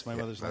 Yes, my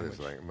mother's language.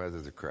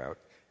 Mother's a Kraut,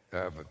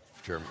 a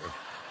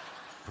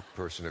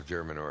person of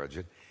German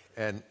origin.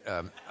 And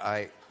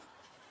I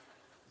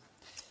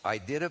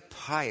did a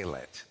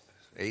pilot.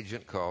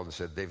 Agent called and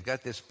said, they've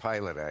got this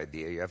pilot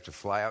idea. You have to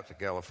fly out to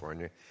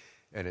California,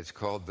 and it's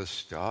called The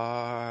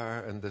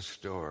Star and the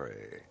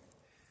Story.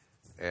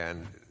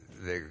 And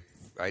the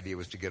idea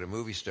was to get a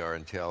movie star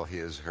and tell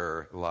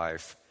her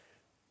life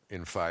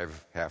in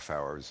 5 half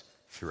hours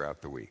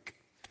throughout the week.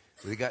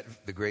 We got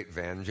the great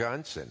Van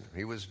Johnson.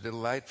 He was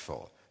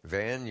delightful.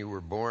 Van, you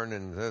were born,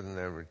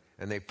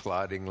 and they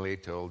ploddingly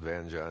told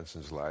Van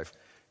Johnson's life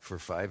for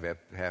 5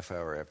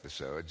 half-hour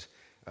episodes.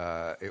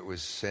 It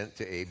was sent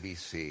to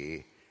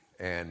ABC,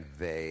 and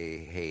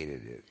they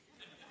hated it.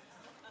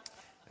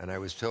 And I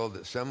was told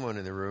that someone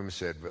in the room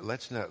said, but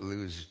let's not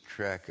lose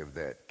track of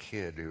that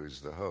kid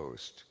who's the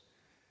host.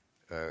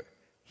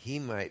 He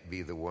might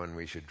be the one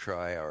we should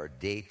try our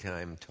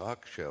daytime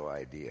talk show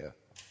idea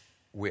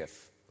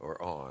with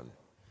or on.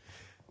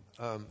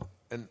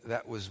 And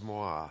that was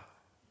moi.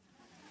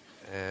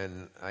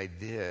 And I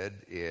did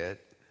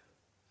it,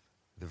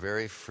 the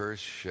very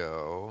first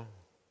show,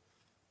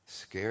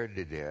 scared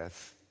to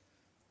death,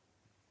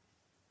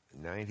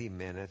 90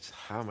 minutes.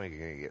 How am I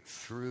going to get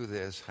through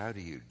this? How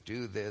do you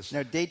do this?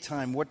 Now,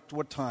 daytime,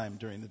 what time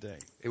during the day?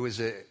 It was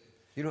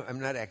I'm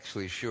not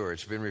actually sure.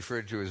 It's been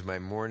referred to as my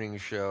morning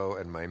show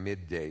and my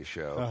midday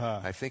show. Uh-huh.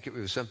 I think it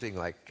was something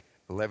like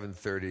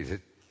 11:30 to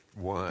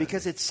 1.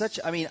 Because it's such,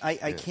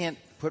 I can't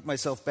put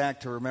myself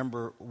back to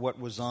remember what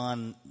was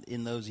on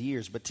in those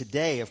years. But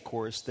today, of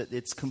course, that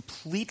it's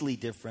completely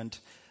different.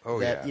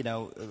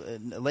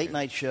 Late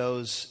night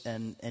shows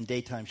and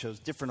daytime shows,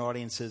 different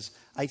audiences.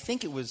 I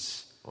think it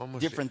was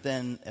different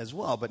then as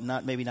well, but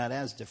maybe not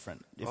as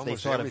different if they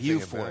thought of you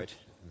for it.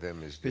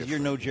 Because you're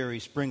no Jerry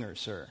Springer,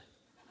 sir.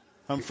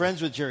 I'm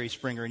friends with Jerry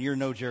Springer, and you're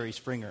no Jerry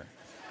Springer.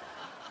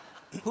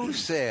 Who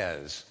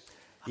says?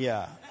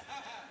 Yeah.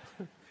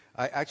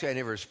 I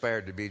never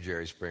aspired to be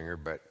Jerry Springer,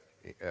 but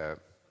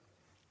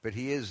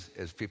he is,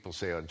 as people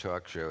say on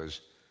talk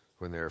shows,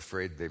 when they're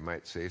afraid they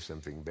might say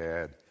something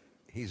bad,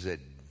 He's a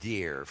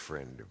dear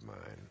friend of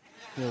mine.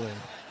 Really?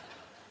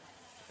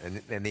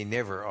 And they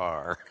never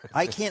are.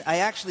 I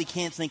actually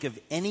can't think of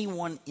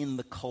anyone in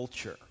the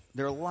culture.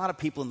 There are a lot of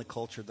people in the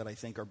culture that I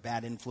think are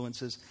bad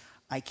influences.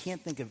 I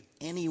can't think of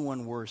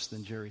anyone worse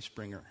than Jerry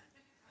Springer.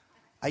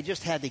 I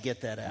just had to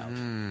get that out.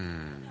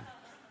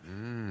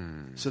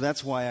 So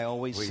that's why I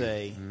always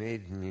say,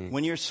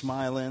 when you're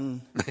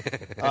smiling.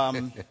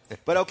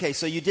 But okay,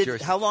 so you did. Sure.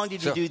 How long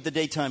did you do the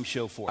daytime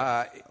show for?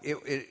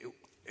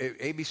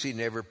 ABC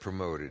never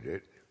promoted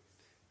it.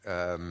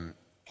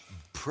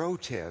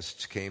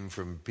 Protests came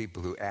from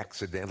people who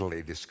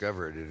accidentally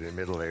discovered it in the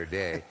middle of their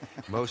day,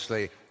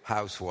 mostly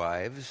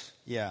housewives.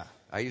 Yeah.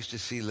 I used to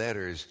see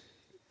letters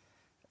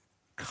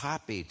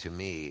copy to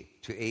me,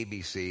 to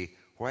ABC,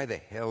 why the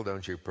hell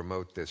don't you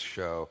promote this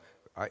show?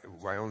 I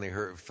only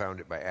found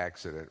it by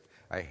accident.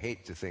 I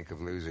hate to think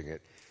of losing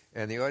it.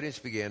 And the audience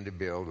began to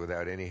build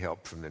without any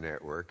help from the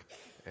network.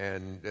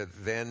 And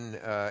then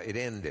it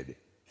ended.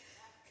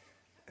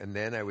 And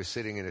then I was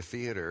sitting in a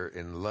theater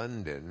in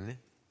London,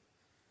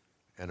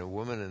 and a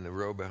woman in the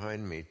row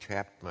behind me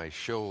tapped my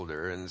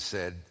shoulder and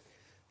said,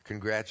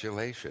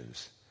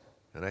 "Congratulations."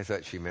 And I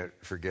thought she meant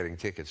for getting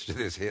tickets to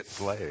this hit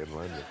play in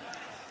London.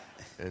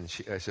 And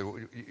I said, well,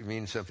 "You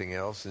mean something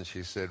else?" And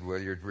she said, "Well,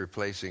 you're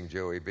replacing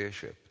Joey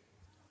Bishop."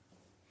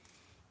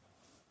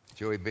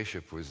 Joey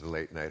Bishop was the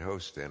late-night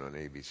host then on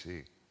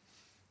ABC.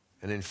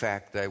 And in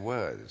fact, I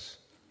was.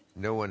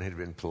 No one had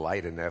been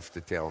polite enough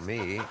to tell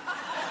me.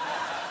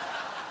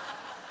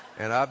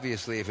 And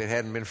obviously, if it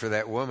hadn't been for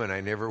that woman,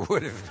 I never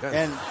would have done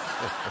it.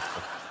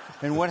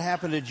 And what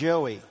happened to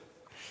Joey?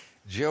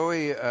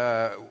 Joey,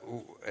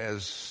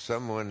 as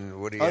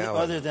someone, Woody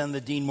Allen. Other than the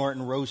Dean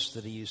Martin roast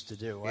that he used to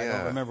do. I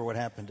don't remember what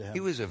happened to him.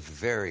 He was a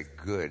very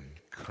good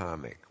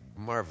comic,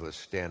 marvelous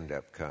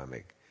stand-up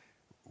comic,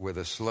 with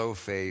a slow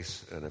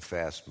face and a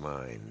fast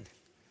mind.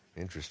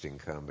 Interesting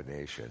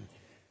combination.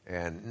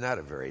 And not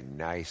a very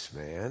nice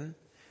man.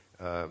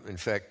 In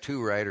fact,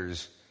 two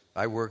writers,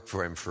 I worked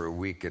for him for a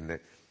week in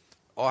the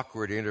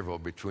awkward interval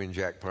between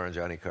Jack Paar and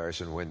Johnny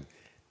Carson when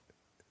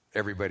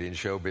everybody in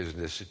show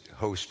business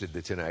hosted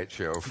the Tonight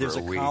Show for a week. There's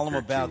a column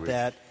about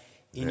that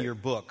in your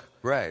book.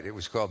 Right. It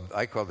was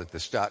I called it the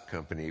stock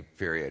company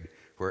period,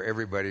 where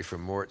everybody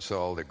from Mort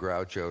Sahl to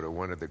Groucho to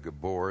one of the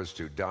Gabors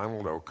to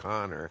Donald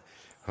O'Connor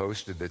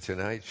hosted the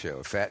Tonight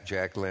Show. Fat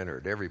Jack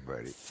Leonard,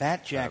 everybody.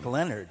 Fat Jack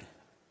Leonard?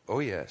 Oh,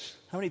 yes.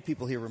 How many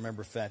people here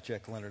remember Fat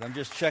Jack Leonard? I'm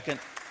just checking.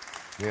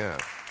 Yeah.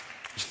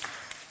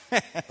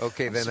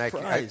 Okay, then I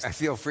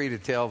feel free to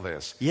tell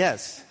this.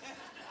 Yes.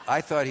 I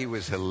thought he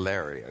was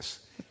hilarious.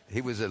 He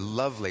was a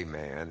lovely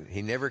man.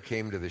 He never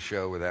came to the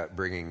show without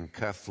bringing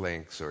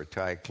cufflinks or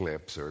tie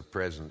clips or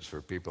presents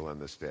for people on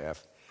the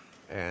staff.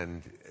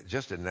 And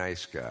just a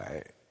nice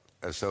guy,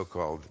 a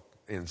so-called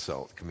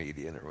insult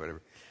comedian or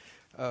whatever.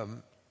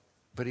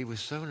 But he was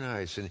so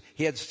nice. And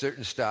he had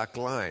certain stock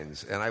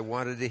lines, and I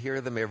wanted to hear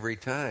them every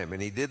time.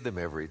 And he did them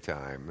every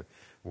time.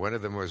 One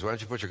of them was, "Why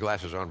don't you put your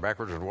glasses on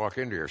backwards and walk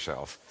into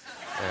yourself?"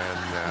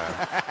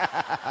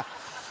 And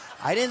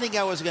I didn't think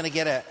I was going to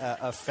get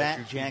a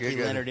Fat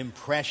Jackie Leonard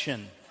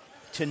impression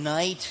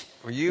tonight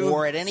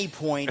or at any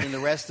point in the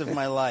rest of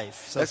my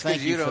life. So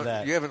thank you for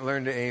that. You haven't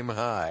learned to aim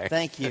high.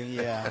 Thank you.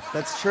 Yeah,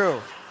 that's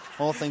true.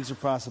 All things are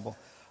possible.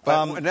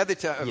 But another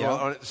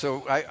time,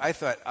 so I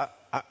thought,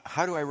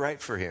 how do I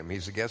write for him?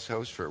 He's a guest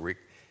host for a week.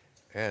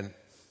 And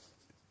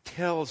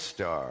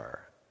Telstar,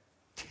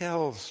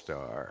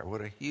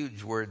 what a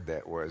huge word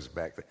that was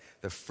back then.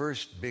 The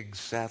first big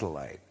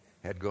satellite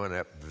had gone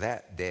up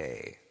that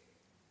day.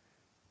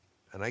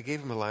 And I gave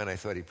him a line I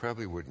thought he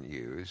probably wouldn't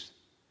use.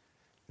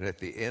 And at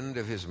the end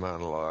of his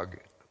monologue,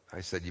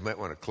 I said, "You might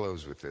want to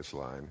close with this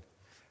line.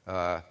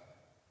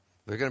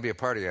 There's going to be a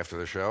party after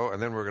the show,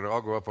 and then we're going to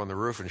all go up on the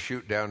roof and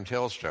shoot down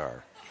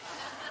Telstar."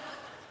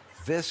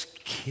 This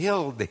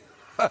killed the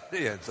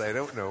audience. I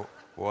don't know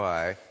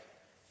why.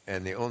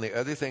 And the only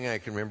other thing I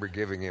can remember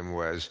giving him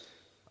was,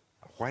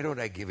 why don't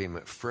I give him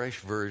a fresh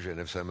version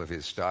of some of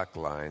his stock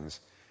lines?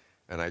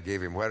 And I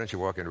gave him, "Why don't you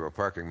walk into a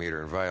parking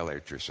meter and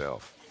violate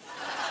yourself?"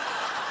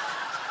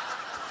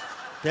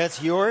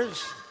 That's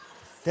yours?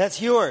 That's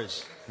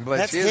yours. Well,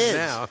 that's his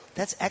now.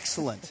 That's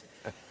excellent.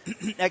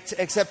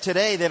 Except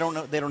today they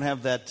don't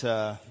have that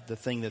the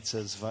thing that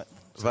says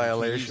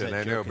violation.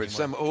 I know, but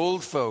some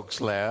old folks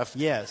laugh.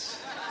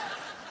 Yes.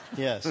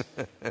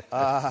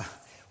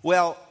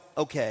 Well,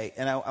 okay,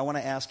 and I want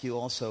to ask you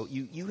also.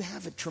 You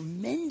have a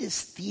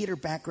tremendous theater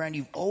background.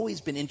 You've always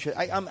been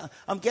interested.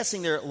 I'm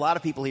guessing there are a lot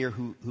of people here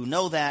who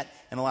know that,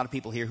 and a lot of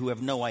people here who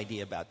have no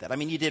idea about that. I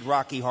mean, you did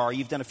Rocky Horror.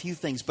 You've done a few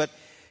things, but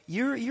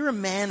you're a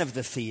man of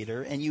the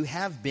theater, and you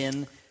have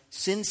been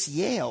since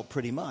Yale,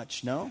 pretty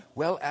much. No?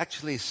 Well,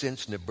 actually,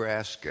 since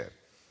Nebraska.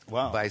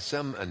 Wow. By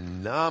some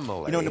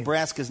anomaly. You know,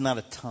 Nebraska's not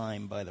a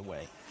time, by the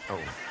way. Oh.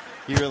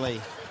 You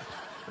really...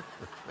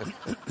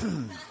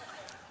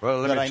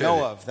 Well, that I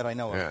know of.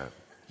 Yeah.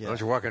 Why don't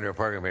you walk into a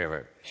parking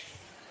meter?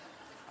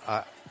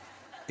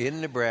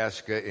 In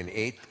Nebraska, in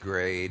 8th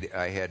grade,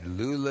 I had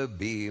Lula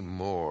B.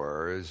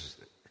 Moore.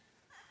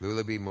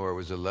 Lula B. Moore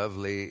was a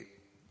lovely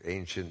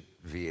ancient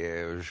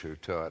Vierge who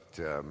taught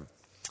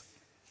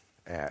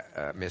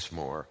Miss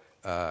Moore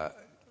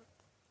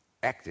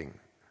acting.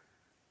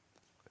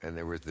 And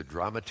there was the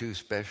Drama 2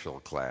 special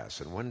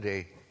class. And one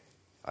day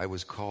I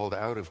was called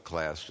out of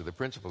class to the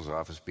principal's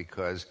office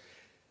because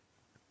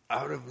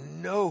out of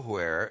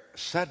nowhere,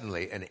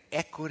 suddenly an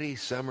Equity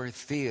Summer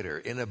Theater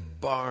in a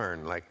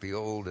barn like the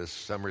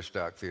oldest summer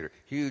stock theater,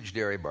 huge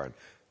dairy barn,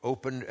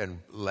 opened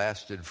and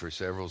lasted for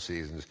several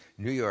seasons.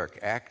 New York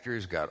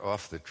actors got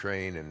off the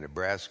train in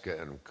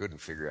Nebraska and couldn't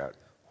figure out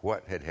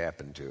what had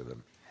happened to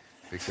them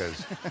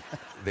because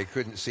they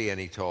couldn't see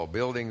any tall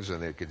buildings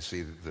and they could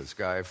see the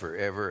sky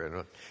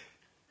forever.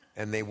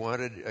 And they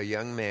wanted a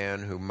young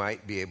man who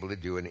might be able to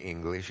do an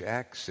English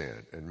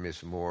accent. And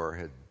Miss Moore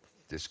had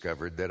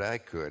discovered that I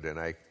could, and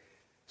I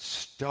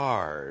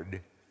starred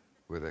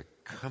with a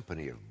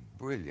company of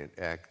brilliant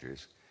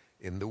actors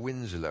in The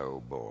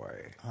Winslow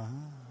Boy.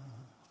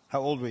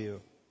 How old were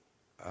you?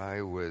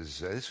 I was,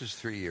 this was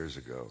 3 years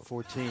ago.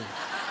 14.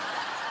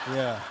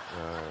 Yeah.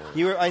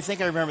 You were. I think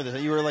I remember this.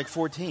 You were like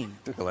 14.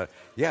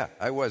 Yeah,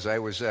 I was. I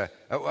was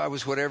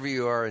whatever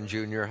you are in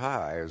junior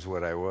high is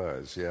what I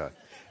was, yeah.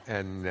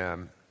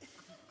 And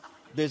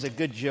there's a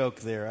good joke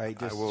there. I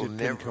just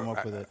couldn't come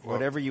up with it.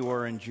 Whatever you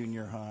were in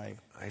junior high.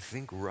 I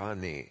think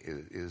Ronnie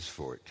is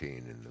 14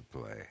 in the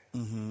play.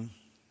 Mm-hmm.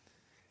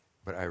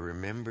 But I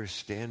remember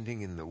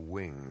standing in the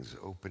wings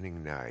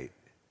opening night,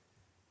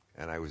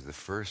 and I was the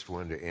first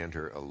one to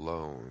enter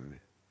alone.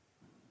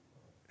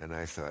 And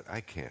I thought,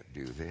 I can't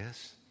do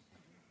this.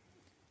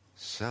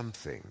 Some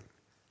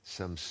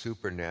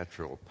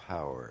supernatural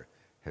power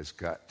has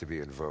got to be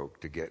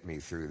invoked to get me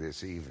through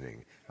this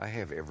evening. I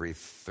have every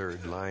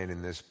third line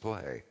in this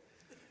play.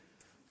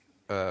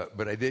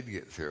 But I did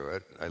get through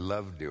it. I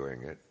loved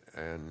doing it.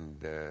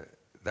 And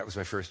that was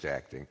my first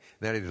acting.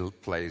 Then I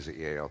did plays at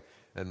Yale.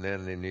 And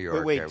then in New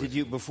York. Wait,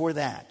 before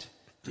that,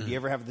 did you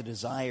ever have the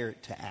desire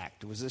to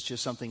act? Was this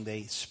just something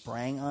they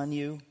sprang on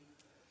you?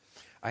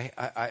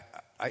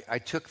 I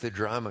took the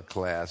drama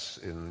class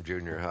in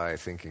junior high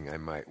thinking I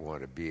might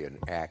want to be an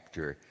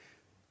actor,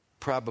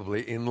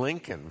 probably in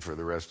Lincoln for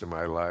the rest of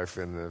my life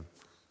in the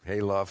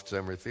Hayloft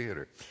Summer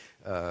Theater.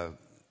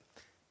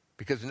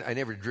 Because I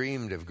never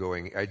dreamed of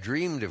going, I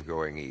dreamed of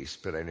going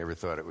east, but I never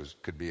thought it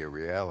could be a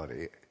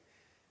reality.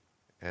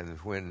 And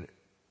when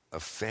a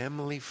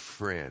family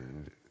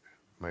friend,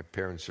 my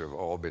parents have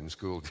all been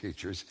school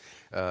teachers,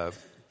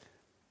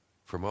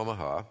 from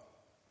Omaha,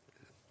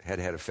 had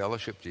a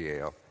fellowship to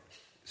Yale,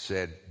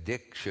 said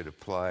Dick should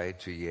apply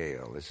to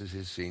Yale. This is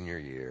his senior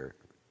year.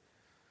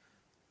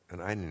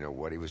 And I didn't know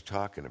what he was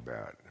talking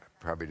about. I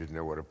probably didn't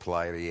know what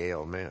apply to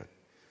Yale meant.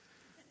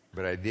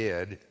 But I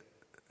did.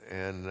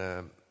 And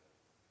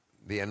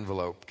the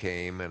envelope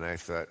came, and I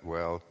thought,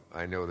 well,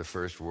 I know the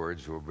first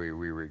words will be,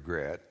 we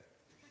regret.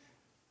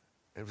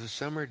 It was a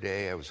summer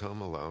day. I was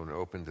home alone,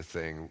 opened the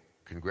thing.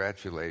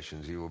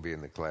 Congratulations, you will be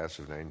in the class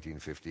of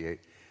 1958.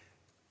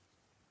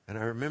 And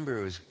I remember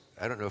it was,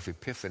 I don't know if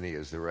epiphany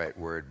is the right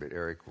word, but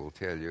Eric will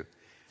tell you.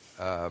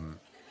 I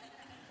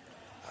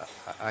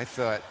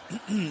thought...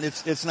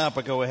 It's not,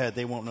 but go ahead.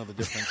 They won't know the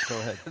difference. Go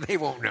ahead. They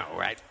won't know,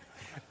 right?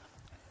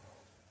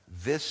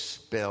 This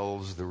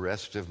spells the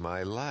rest of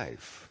my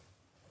life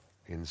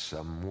in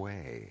some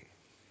way.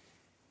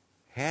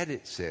 Had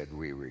it said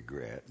we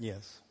regret...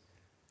 Yes.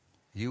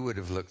 You would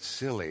have looked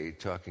silly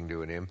talking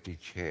to an empty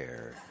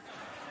chair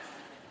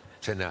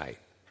tonight.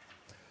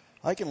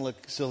 I can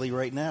look silly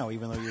right now,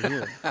 even though you're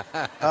here.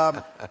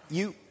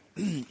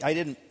 I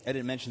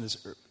didn't mention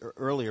this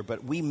earlier,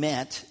 but we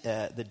met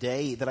the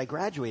day that I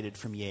graduated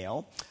from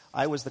Yale.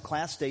 I was the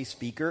class day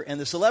speaker, and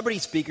the celebrity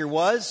speaker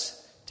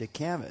was Dick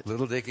Cavett.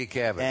 Little Dickie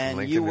Cavett and from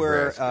Lincoln, you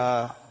were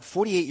Nebraska.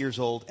 48 years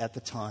old at the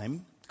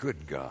time.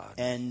 Good God.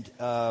 And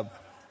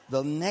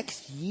the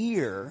next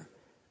year,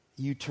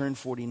 you turned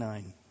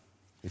 49.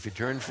 If you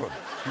turn do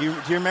you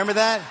remember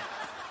that?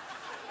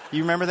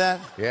 You remember that?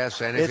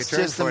 Yes, and if it's you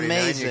turn just 49,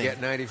 amazing. you get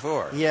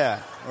 94.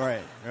 Yeah,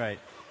 right.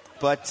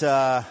 But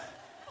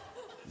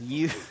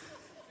you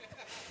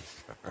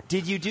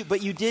did you do?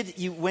 But you did.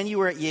 You when you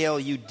were at Yale,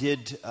 you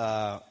did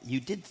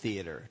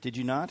theater, did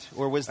you not?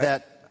 Or was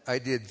that? I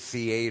did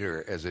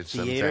theater, as it's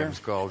sometimes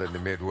called in the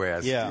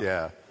Midwest.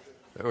 Yeah.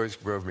 It always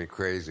drove me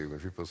crazy when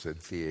people said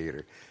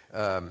theater.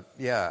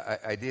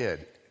 I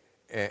did,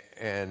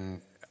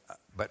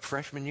 but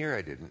freshman year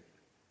I didn't.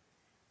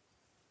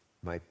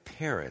 My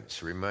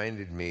parents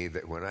reminded me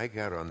that when I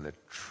got on the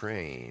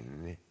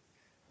train,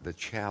 the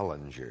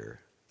Challenger,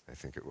 I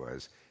think it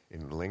was,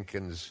 in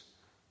Lincoln's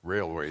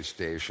railway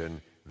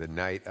station, the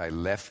night I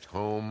left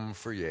home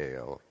for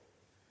Yale,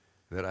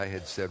 that I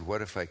had said,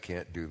 what if I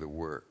can't do the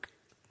work?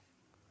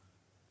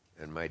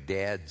 And my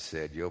dad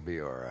said, you'll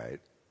be all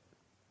right.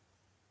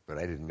 But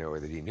I didn't know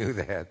that he knew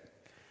that.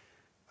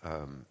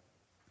 And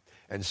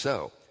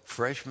so,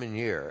 freshman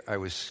year, I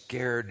was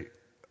scared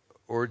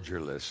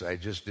ordureless. I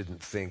just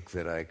didn't think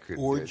that I could.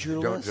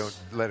 Ordureless? Don't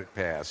let it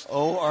pass.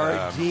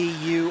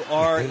 O-R-D-U-R-E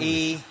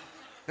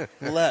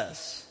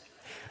less.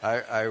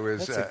 I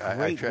was. That's a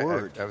great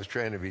word. I was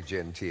trying to be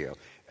genteel.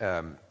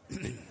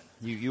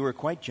 You were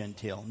quite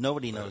genteel.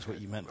 Nobody knows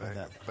what you meant by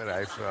that. But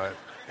I thought,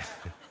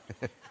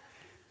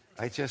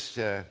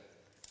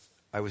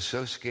 I was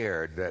so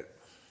scared that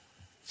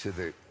to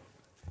the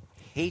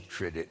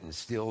hatred it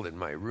instilled in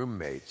my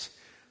roommates,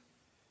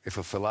 if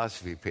a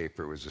philosophy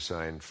paper was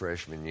assigned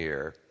freshman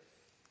year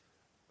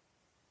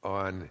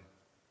on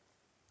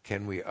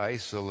can we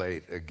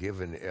isolate a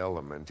given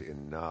element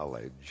in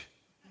knowledge,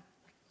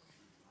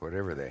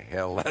 whatever the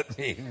hell that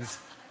means,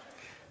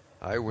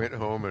 I went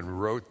home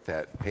and wrote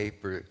that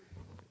paper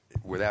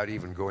without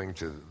even going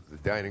to the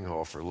dining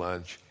hall for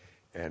lunch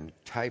and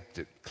typed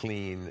it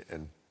clean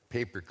and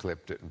paper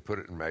clipped it and put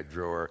it in my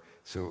drawer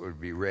so it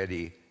would be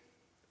ready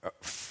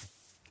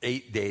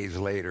 8 days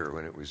later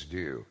when it was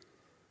due.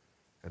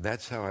 And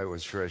that's how I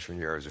was freshman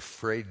year. I was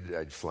afraid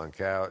I'd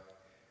flunk out.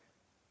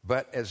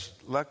 But as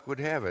luck would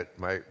have it,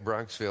 my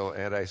Bronxville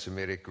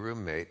anti-Semitic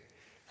roommate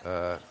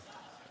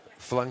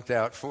flunked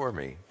out for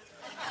me.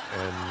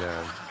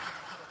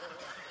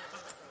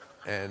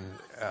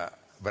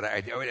 But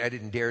I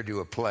didn't dare do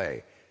a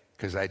play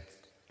because I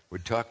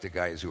would talk to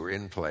guys who were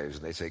in plays,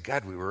 and they say,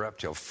 God, we were up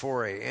till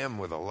 4 a.m.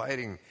 with a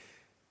lighting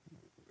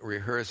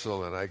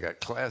rehearsal, and I got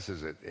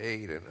classes at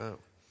 8.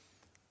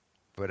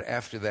 But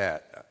after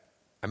that,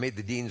 I made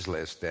the dean's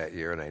list that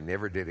year, and I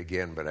never did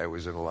again, but I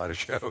was in a lot of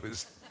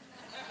shows.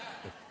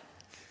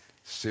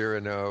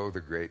 Cyrano,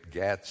 The Great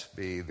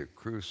Gatsby, The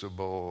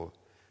Crucible,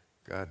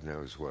 God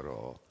knows what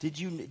all. Did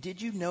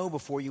you know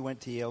before you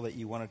went to Yale that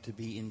you wanted to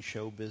be in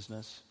show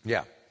business?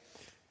 Yeah.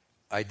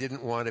 I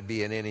didn't want to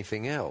be in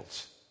anything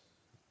else.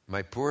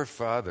 My poor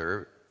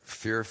father,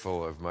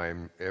 fearful of my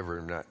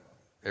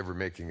ever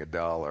making a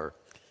dollar,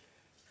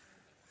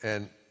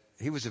 and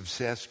he was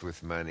obsessed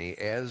with money,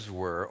 as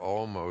were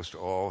almost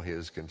all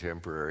his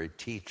contemporary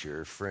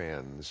teacher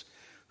friends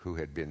who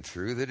had been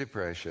through the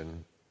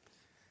Depression.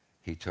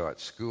 He taught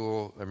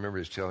school. I remember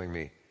he was telling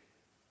me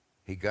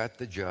he got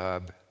the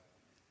job,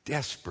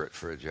 desperate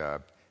for a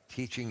job,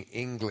 teaching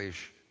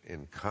English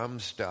in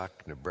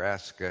Comstock,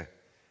 Nebraska.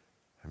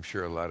 I'm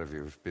sure a lot of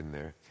you have been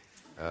there.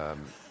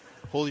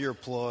 Hold your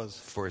applause.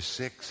 For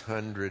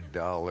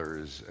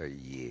 $600 a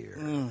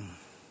year.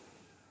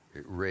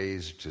 It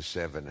raised to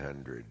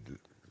 $700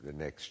 the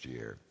next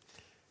year.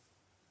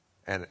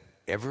 And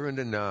ever and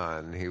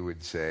anon, he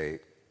would say,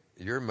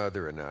 your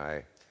mother and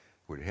I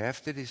would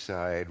have to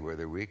decide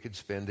whether we could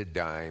spend a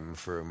dime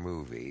for a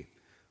movie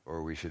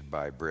or we should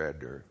buy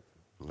bread or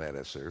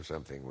lettuce or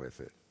something with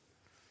it.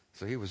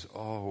 So he was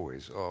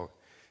always.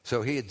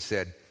 So he had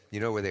said,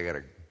 where they got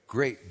a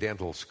great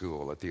dental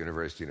school at the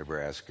University of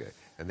Nebraska,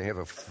 and they have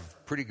a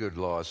pretty good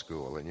law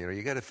school, and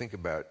you got to think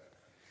about,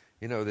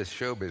 this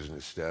show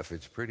business stuff.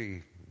 It's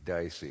pretty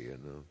dicey,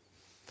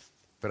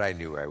 But I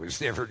knew I was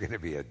never going to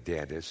be a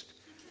dentist.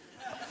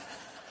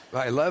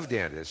 Well, I love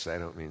dentists. I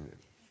don't mean.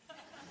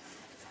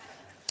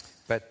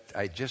 But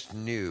I just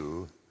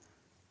knew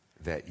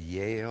that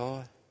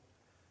Yale.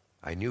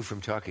 I knew from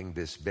talking to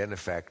this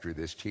benefactor,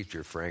 this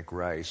teacher, Frank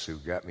Rice, who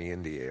got me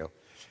into Yale,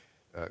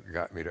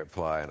 got me to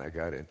apply, and I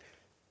got in,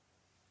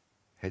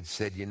 had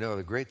said,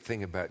 the great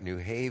thing about New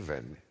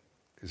Haven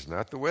is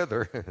not the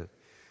weather,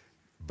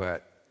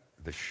 but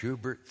the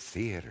Shubert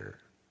Theater.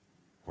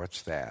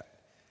 What's that?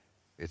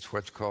 It's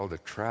what's called a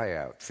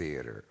tryout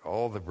theater.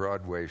 All the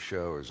Broadway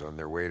shows on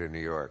their way to New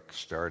York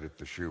start at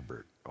the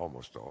Shubert,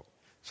 almost all.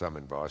 Some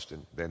in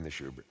Boston, then the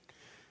Shubert.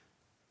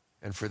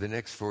 And for the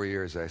next 4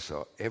 years, I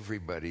saw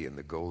everybody in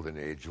the golden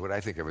age, what I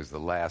think of as the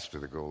last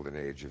of the golden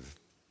age of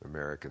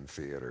American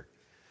theater.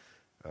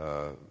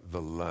 The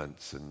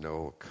Luntz and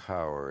Noel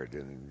Coward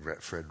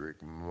and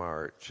Frederick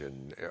March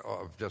and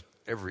just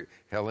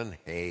Helen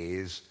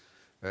Hayes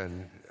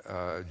and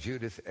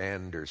Judith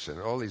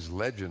Anderson, all these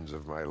legends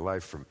of my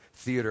life from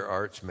Theater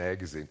Arts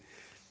magazine.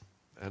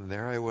 And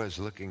there I was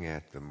looking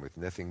at them with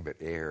nothing but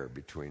air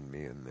between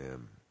me and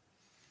them.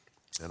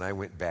 And I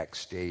went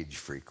backstage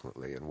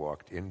frequently and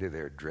walked into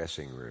their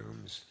dressing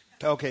rooms.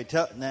 Okay,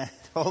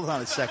 hold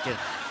on a second.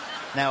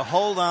 Now,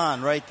 hold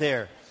on right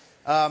there.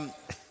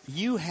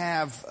 You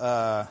have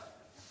a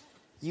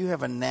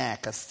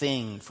knack, a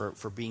thing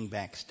for being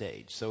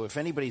backstage. So if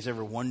anybody's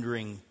ever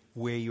wondering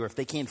where you are, if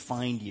they can't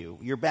find you,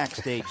 you're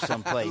backstage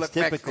someplace,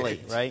 typically,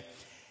 backstage. Right?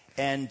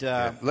 And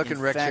look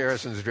in Rex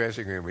Harrison's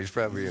dressing room. He's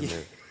probably in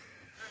there.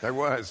 I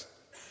was.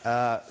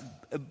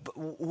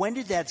 When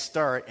did that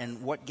start,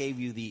 and what gave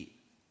you the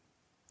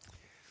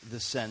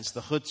sense,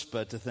 the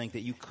chutzpah, to think that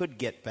you could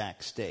get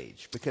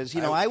backstage? Because,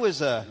 I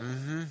was a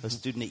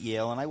student at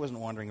Yale, and I wasn't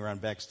wandering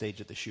around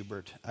backstage at the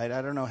Shubert. I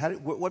don't know.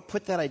 What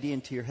put that idea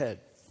into your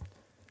head?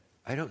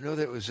 I don't know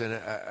that it was an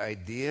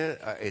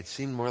idea. It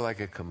seemed more like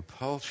a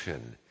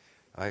compulsion.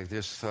 I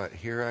just thought,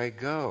 here I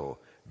go,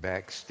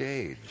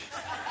 backstage.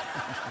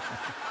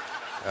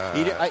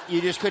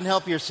 You just couldn't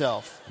help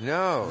yourself.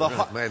 No,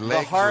 my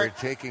legs were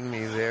taking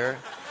me there.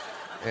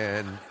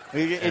 And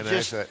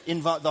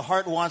the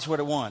heart wants what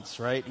it wants,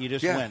 right? You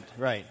just went,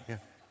 right. Yeah.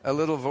 A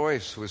little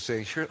voice was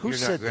saying, sure, you're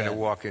not going to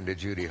walk into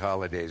Judy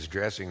Holliday's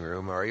dressing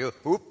room, are you?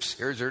 Oops,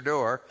 here's her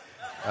door.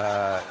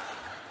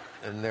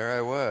 And there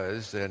I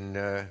was,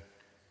 and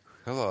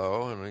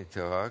hello, and we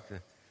talked.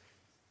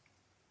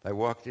 I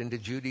walked into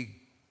Judy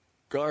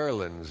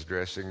Garland's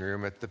dressing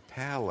room at the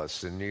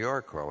Palace in New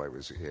York while I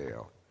was at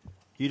Yale.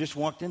 You just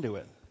walked into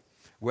it?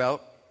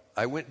 Well,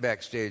 I went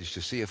backstage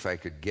to see if I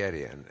could get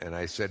in, and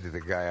I said to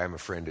the guy, I'm a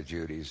friend of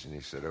Judy's, and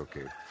he said,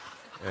 okay.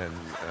 And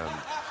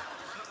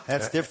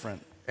that's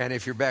different. And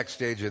if you're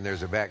backstage and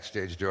there's a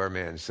backstage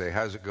doorman, say,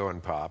 how's it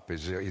going, Pop?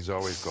 He's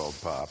always called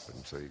Pop,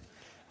 and so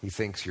he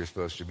thinks you're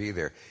supposed to be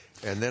there.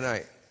 And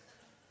then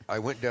I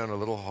went down a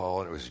little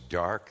hall, and it was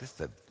dark. This is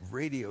the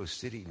Radio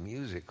City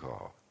Music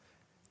Hall.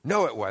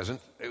 No, it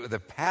wasn't. It was the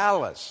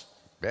Palace.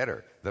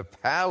 Better. The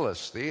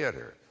Palace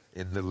Theater,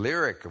 in the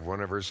lyric of one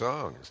of her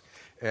songs.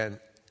 And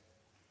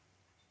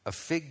a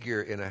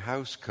figure in a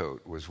house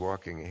coat was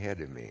walking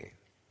ahead of me.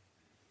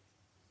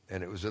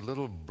 And it was a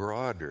little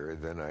broader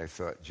than I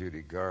thought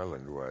Judy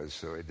Garland was,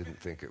 so I didn't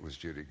think it was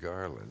Judy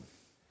Garland.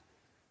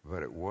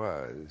 But it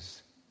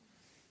was.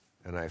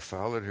 And I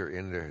followed her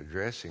into her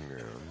dressing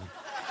room.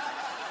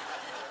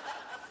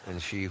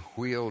 And she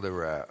wheeled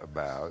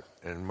about,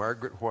 and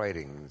Margaret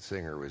Whiting, the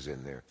singer, was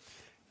in there.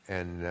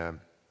 And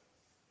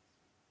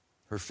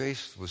her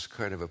face was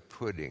kind of a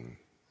pudding.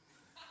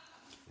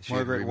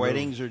 Margaret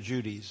Whiting's or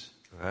Judy's?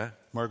 Huh?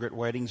 Margaret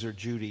Whiting's or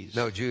Judy's?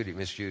 No, Judy,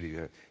 Miss Judy.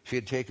 She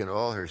had taken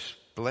all her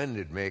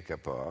splendid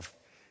makeup off,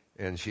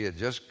 and she had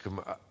just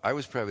come. I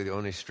was probably the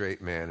only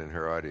straight man in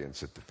her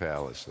audience at the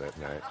Palace that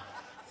night.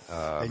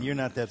 And you're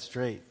not that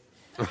straight.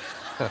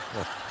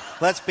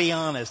 Let's be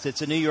honest.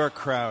 It's a New York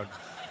crowd.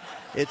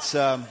 It's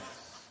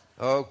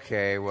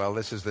okay. Well,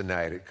 this is the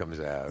night it comes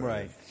out.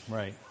 Right.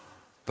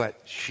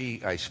 But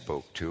I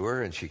spoke to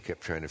her, and she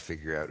kept trying to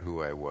figure out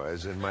who I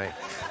was, and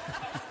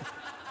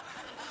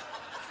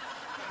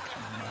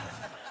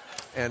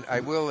and I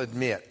will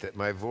admit that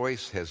my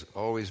voice has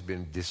always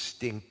been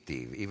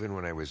distinctive, even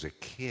when I was a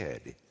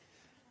kid.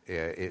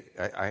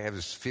 I have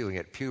this feeling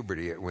at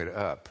puberty it went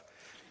up,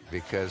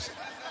 because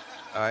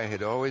I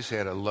had always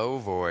had a low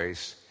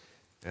voice,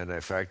 and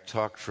if I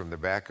talked from the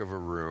back of a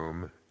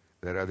room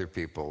that other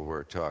people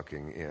were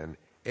talking in,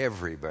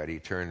 everybody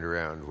turned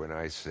around when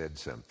I said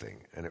something,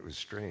 and it was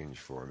strange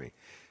for me.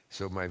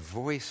 So my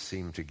voice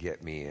seemed to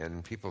get me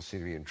in. People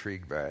seemed to be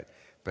intrigued by it.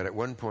 But at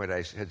one point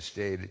I had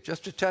stayed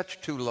just a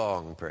touch too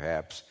long,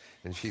 perhaps,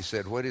 and she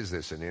said, what is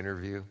this, an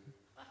interview?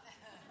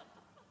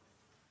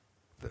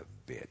 The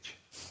bitch.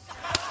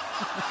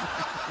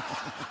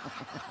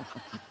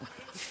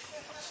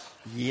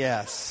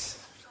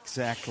 Yes,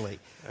 exactly.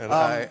 And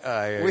I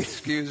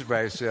excused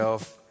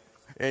myself.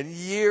 And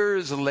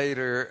years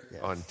later,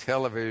 yes, on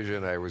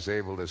television, I was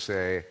able to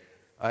say,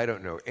 I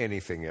don't know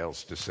anything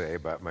else to say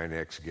about my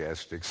next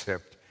guest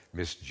except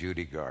Miss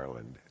Judy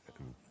Garland.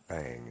 And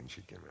bang, and she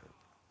came out.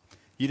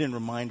 You didn't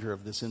remind her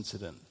of this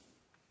incident.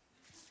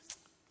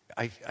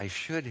 I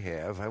should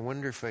have. I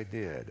wonder if I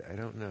did. I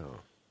don't know.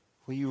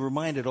 Well, you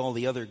reminded all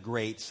the other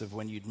greats of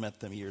when you'd met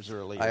them years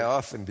earlier. I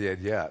often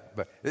did, yeah.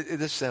 But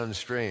this sounds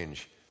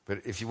strange.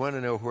 But if you want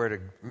to know where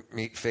to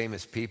meet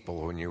famous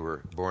people when you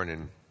were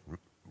born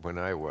when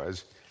I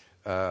was,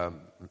 and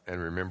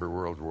remember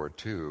World War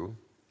II,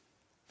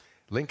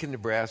 Lincoln,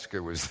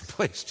 Nebraska was the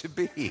place to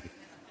be.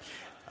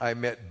 I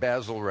met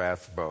Basil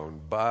Rathbone,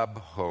 Bob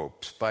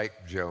Hope,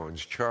 Spike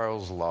Jones,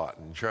 Charles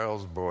Lawton,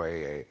 Charles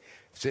Boyer,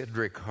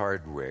 Cedric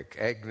Hardwick,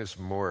 Agnes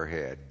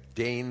Moorehead,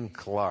 Dane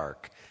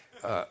Clark,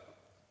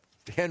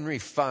 Henry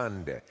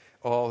Fonda,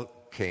 all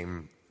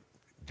came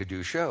to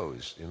do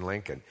shows in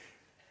Lincoln.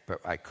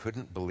 But I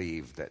couldn't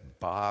believe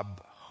that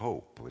Bob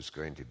Hope was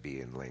going to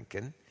be in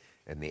Lincoln.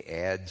 And the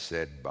ad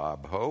said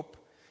Bob Hope,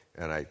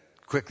 and I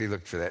quickly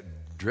looked for that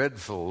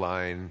dreadful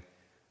line,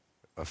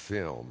 a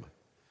film,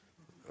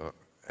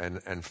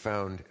 and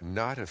found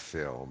not a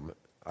film,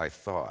 I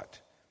thought,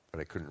 but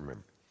I couldn't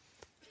remember.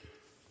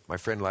 My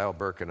friend Lyle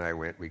Burke and I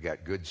went, we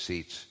got good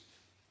seats,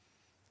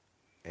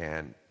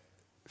 and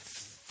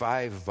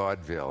 5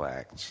 vaudeville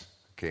acts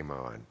came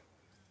on,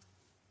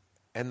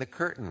 and the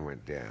curtain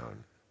went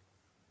down,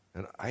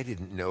 and I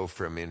didn't know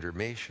from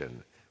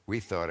intermission. We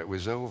thought it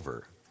was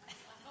over.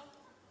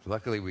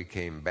 Luckily, we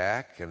came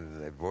back,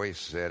 and the voice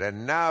said,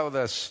 and now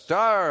the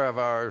star of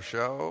our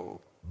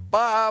show,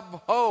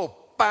 Bob Hope.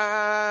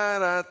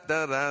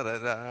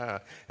 Ba-da-da-da-da-da.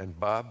 And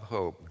Bob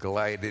Hope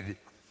glided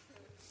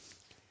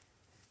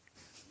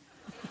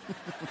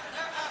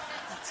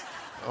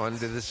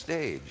onto the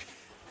stage.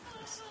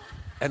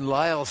 And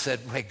Lyle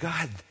said, my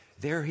God,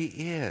 there he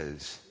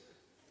is.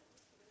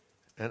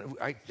 And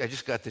I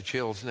just got the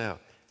chills now.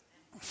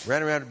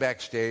 Ran around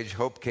backstage.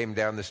 Hope came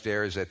down the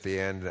stairs at the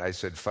end. I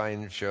said,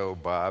 fine show,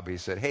 Bob. He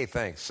said, hey,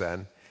 thanks,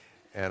 son.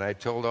 And I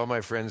told all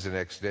my friends the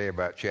next day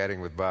about chatting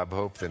with Bob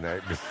Hope the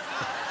night before.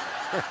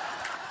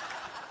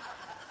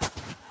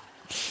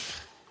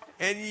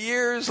 And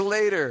years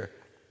later,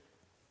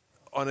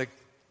 on a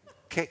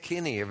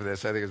Kinney of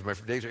this, I think it was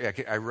my days,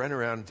 I run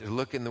around to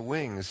look in the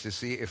wings to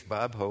see if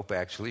Bob Hope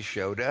actually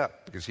showed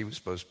up, because he was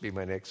supposed to be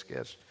my next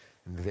guest.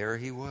 And there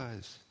he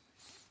was.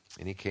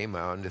 And he came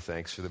on to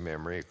Thanks for the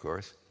Memory, of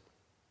course.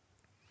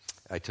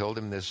 I told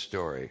him this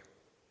story.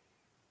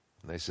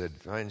 And I said,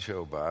 fine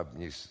show, Bob.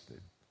 And he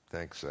said,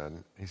 Thanks,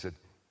 son. He said,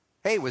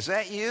 hey, was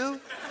that you?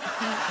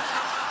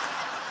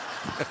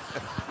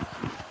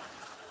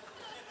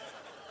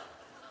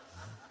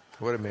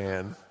 What a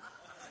man.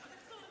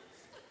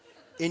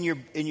 In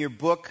your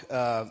book,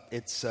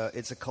 it's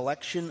a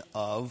collection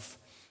of,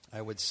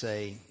 I would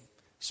say,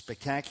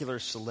 spectacular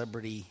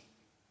celebrity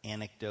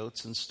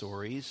anecdotes and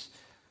stories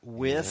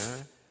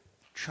with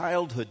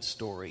childhood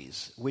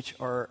stories, which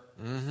are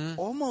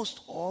almost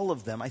all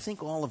of them. I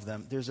think all of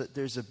them.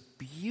 There's a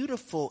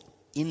beautiful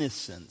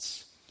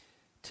innocence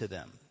to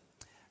them.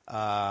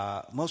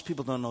 Most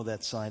people don't know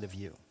that side of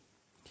you.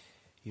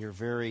 You're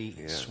very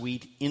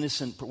sweet,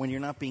 innocent. When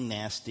you're not being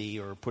nasty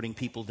or putting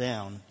people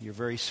down, you're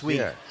very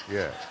sweet.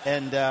 Yeah.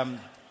 And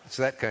it's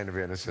that kind of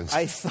innocence.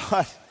 I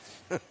thought,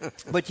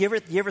 but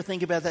you ever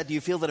think about that? Do you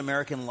feel that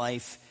American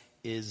life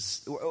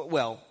is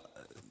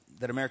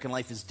that American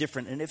life is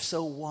different? And if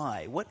so,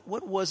 why?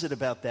 What was it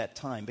about that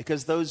time?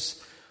 Because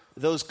those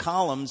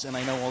columns, and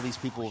I know all these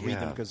people will read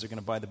them because they're going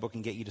to buy the book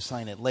and get you to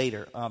sign it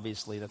later.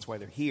 Obviously, that's why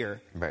they're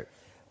here. Right.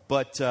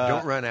 But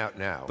don't run out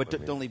now. But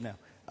don't leave now.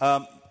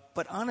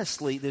 But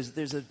honestly,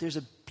 there's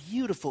a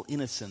beautiful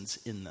innocence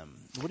in them.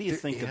 What do you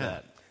think of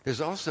that?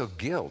 There's also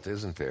guilt,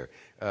 isn't there?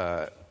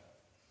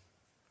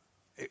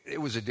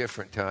 It was a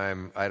different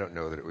time. I don't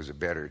know that it was a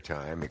better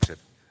time, except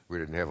we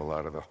didn't have a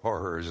lot of the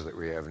horrors that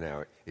we have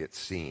now, it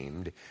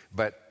seemed.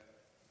 But,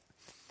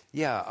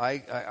 yeah,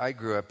 I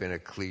grew up in a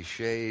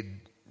cliched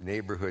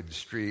neighborhood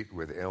street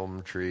with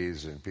elm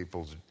trees, and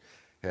people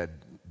had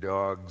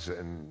dogs,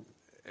 and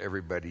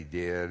everybody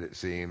did, it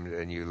seemed,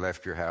 and you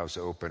left your house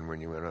open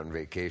when you went on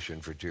vacation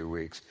for 2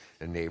 weeks,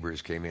 and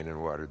neighbors came in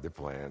and watered the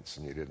plants,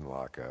 and you didn't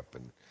lock up.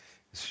 And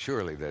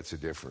surely that's a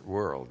different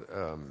world.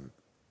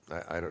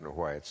 I don't know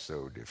why it's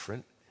so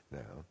different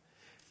now.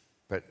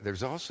 But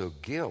there's also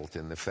guilt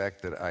in the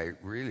fact that I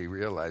really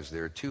realize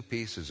there are two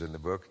pieces in the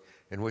book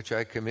in which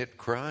I commit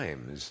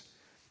crimes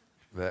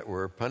that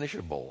were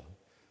punishable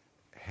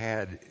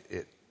had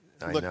it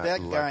I Look, not that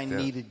guy lucked out.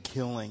 needed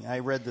killing. I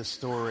read the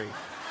story.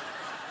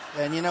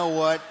 And you know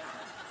what?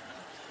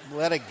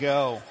 Let it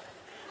go.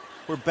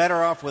 We're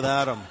better off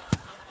without him.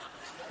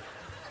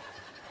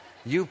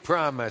 You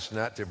promised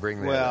not to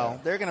bring that Well,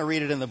 up. they're going to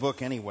read it in the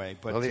book anyway.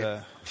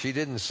 But She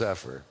didn't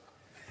suffer.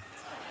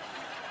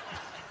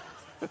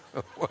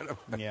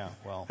 yeah,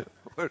 well,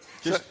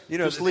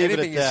 Just leave it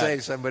anything at that. you say,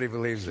 somebody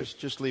believes it.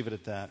 just leave it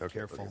at that. Okay,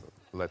 Careful. okay.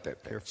 Let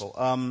that pass.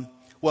 Careful.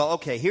 Well,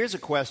 okay, here's a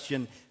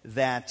question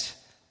that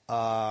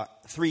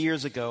 3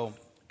 years ago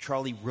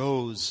Charlie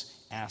Rose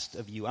asked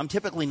of you. I'm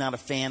typically not a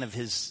fan of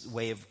his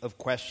way of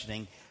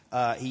questioning.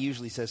 He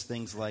usually says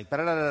things like,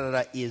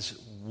 is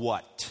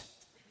what?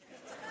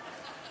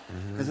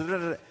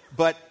 Mm-hmm.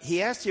 But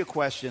he asked you a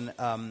question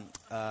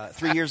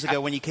 3 years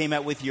ago when you came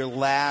out with your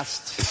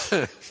last...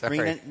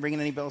 ringing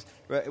any bells?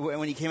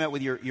 When you came out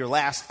with your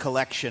last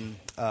collection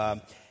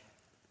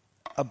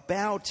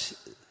about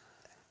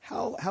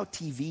how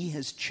TV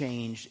has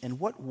changed and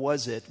what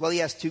was it? Well,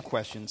 he asked two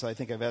questions. I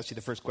think I've asked you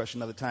the first question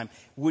another time.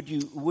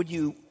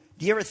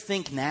 Do you ever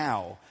think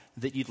now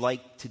that you'd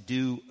like to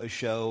do a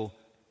show,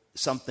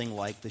 something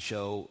like the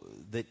show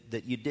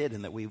that you did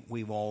and that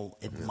we've all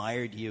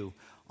admired you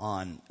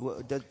on?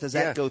 Does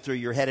that go through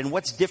your head? And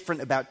what's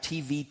different about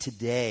TV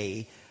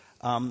today?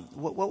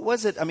 What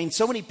was it? I mean,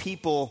 so many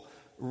people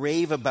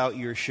rave about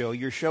your show.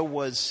 Your show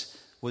was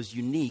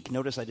unique.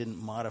 Notice I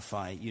didn't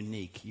modify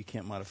unique. You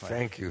can't modify it.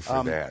 Thank you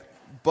for that.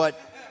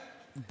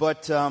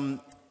 But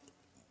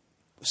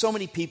so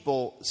many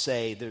people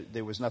say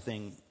there was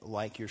nothing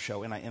like your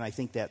show, and I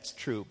think that's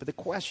true. But the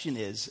question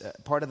is,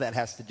 part of that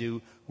has to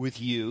do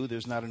with you.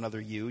 There's not another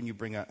you, and you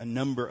bring a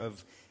number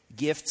of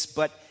gifts.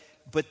 But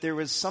there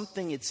was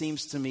something, it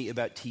seems to me,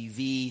 about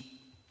TV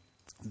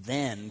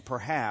then,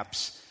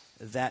 perhaps,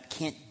 that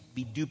can't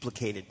be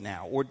duplicated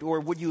now. Or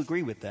would you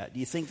agree with that? Do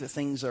you think that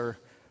things are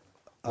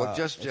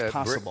just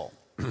possible?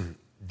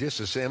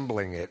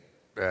 Disassembling it,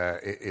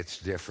 it's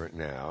different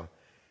now.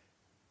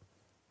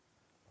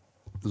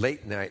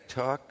 Late night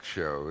talk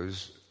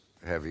shows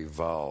have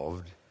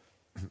evolved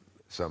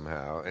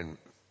somehow. And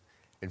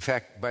in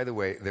fact, by the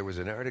way, there was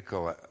an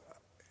article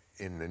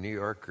in the New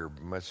Yorker,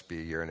 must be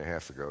a year and a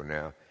half ago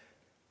now,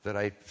 that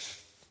I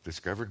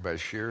discovered by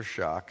sheer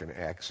shock and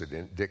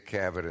accident, Dick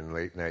Cavett in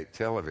Late Night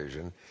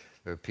Television,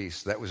 a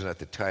piece, that was not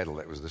the title,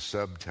 that was the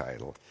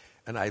subtitle.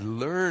 And I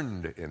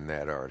learned in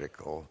that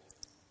article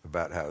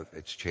about how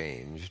it's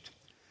changed,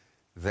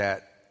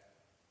 that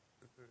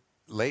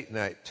late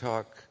night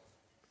talk,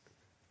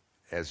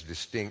 as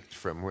distinct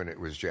from when it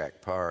was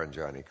Jack Paar and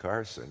Johnny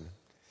Carson,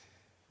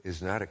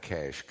 is not a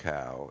cash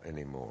cow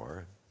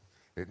anymore.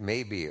 It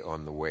may be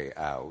on the way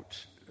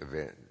out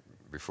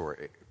before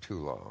too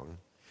long.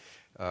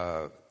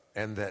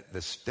 And that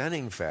the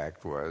stunning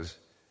fact was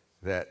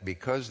that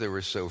because there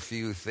were so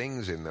few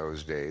things in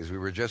those days, we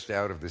were just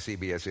out of the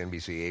CBS,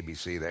 NBC,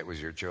 ABC, that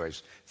was your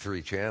choice,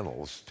 3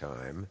 channels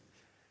time.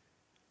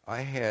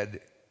 I had,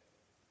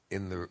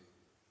 in the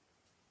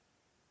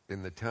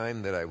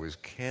time that I was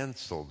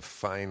canceled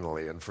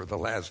finally, and for the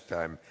last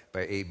time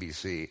by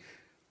ABC,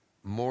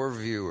 more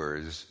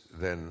viewers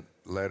than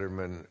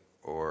Letterman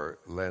or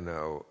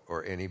Leno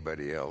or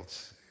anybody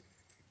else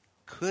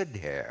could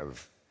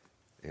have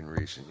in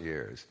recent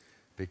years,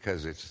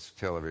 because it's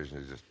television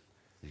is just,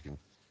 you can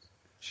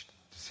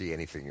see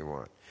anything you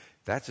want.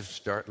 That's a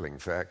startling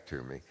fact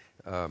to me.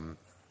 And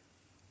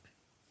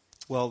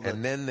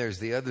then there's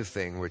the other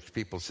thing which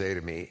people say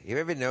to me, you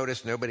ever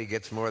notice nobody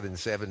gets more than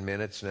 7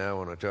 minutes now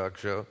on a talk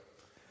show?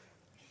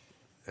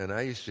 And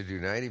I used to do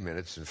 90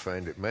 minutes and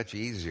find it much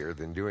easier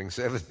than doing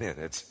 7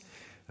 minutes.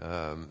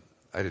 I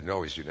didn't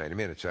always do 90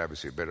 minutes,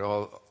 obviously, but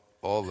all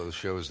those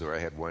shows where I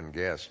had one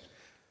guest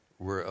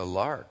were a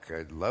lark.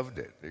 I loved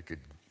it. It could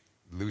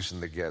loosen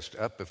the guest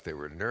up if they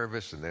were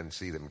nervous, and then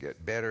see them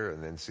get better,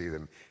 and then see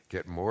them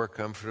get more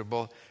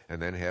comfortable,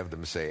 and then have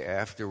them say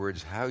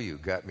afterwards, how you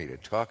got me to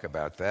talk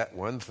about that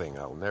one thing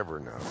I'll never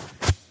know.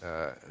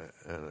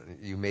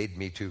 You made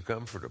me too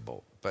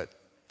comfortable. But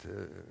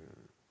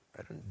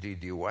I don't. Do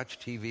you watch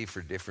TV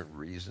for different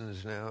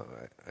reasons now?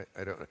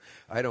 I don't know.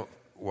 I don't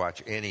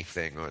watch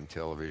anything on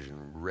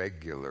television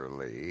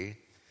regularly.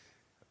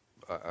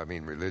 I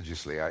mean,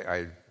 religiously.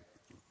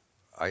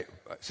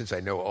 Since I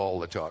know all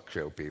the talk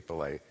show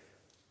people, I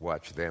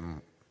watch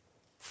them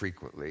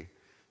frequently.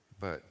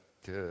 But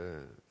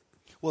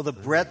well, the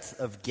breadth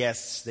of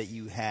guests that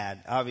you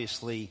had,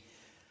 obviously,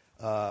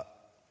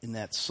 in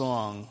that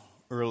song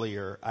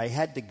earlier, I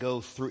had to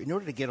go through, in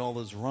order to get all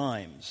those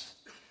rhymes,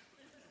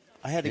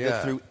 I had to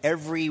go through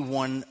every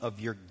one of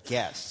your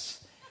guests.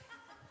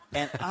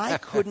 And I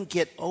couldn't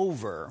get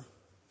over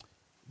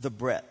the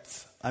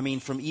breadth. I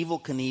mean, from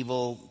Evel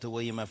Knievel to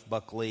William F.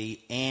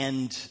 Buckley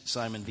and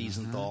Simon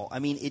Wiesenthal. I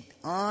mean,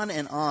 on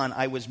and on.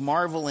 I was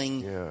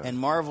marveling and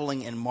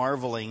marveling and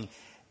marveling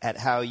at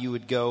how you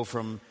would go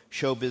from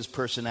showbiz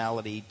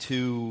personality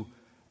to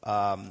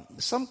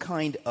some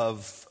kind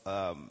of,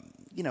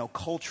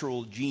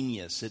 cultural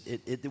genius.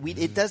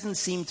 It doesn't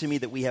seem to me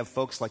that we have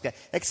folks like that,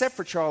 except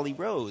for Charlie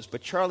Rose.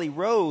 But Charlie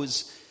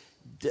Rose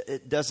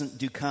doesn't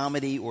do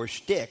comedy or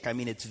shtick. I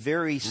mean, it's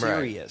very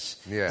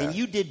serious. Right. Yeah. And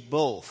you did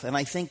both. And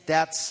I think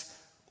that's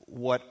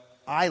what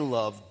I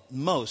love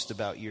most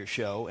about your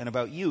show and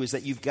about you, is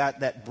that you've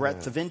got that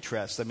breadth of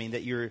interest. I mean,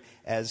 that you're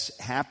as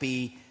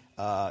happy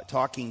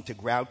talking to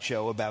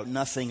Groucho about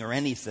nothing or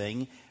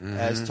anything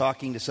as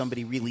talking to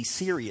somebody really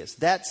serious.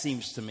 That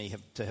seems to me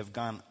to have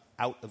gone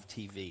out of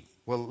TV.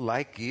 Well,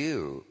 like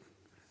you,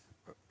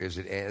 is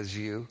it as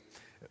you?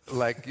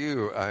 Like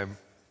you, I'm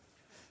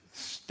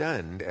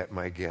stunned at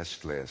my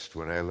guest list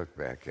when I look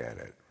back at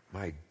it.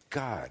 My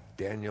God,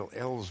 Daniel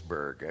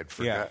Ellsberg, I'd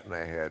forgotten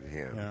I had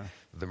him. Yeah.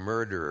 The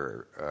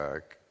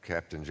Murderer,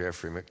 Captain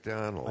Jeffrey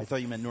McDonald. I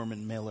thought you meant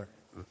Norman Mailer.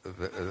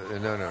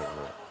 No.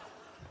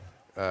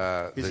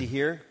 Is he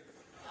here?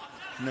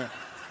 No.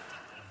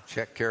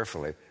 Check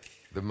carefully.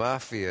 The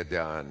Mafia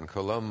Don,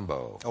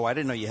 Columbo. Oh, I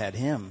didn't know you had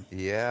him.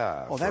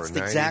 Yeah. Oh, that's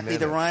exactly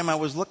the rhyme I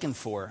was looking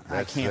for.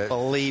 I can't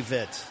believe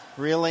it.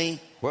 Really?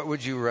 What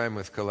would you rhyme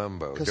with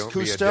Columbo? Don't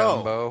Cousteau. Be a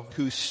Dumbo.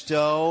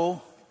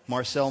 Cousteau,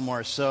 Marcel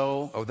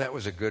Marceau. Oh, that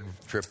was a good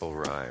triple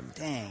rhyme.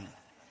 Dang.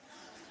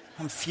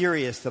 I'm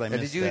furious that I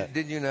missed that.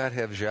 Did you not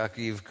have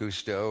Jacques-Yves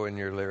Cousteau in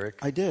your lyric?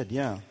 I did,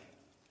 yeah.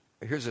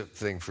 Here's a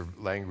thing for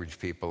language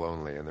people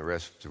only, and the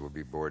rest will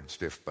be bored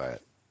stiff by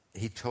it.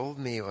 He told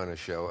me on a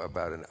show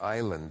about an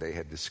island they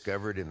had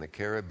discovered in the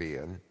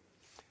Caribbean,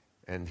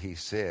 and he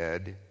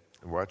said,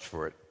 watch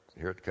for it,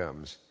 here it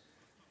comes,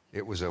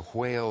 it was a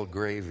whale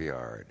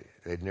graveyard.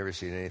 They'd never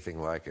seen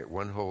anything like it,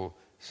 one whole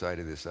side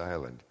of this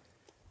island.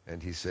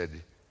 And he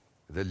said,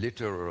 the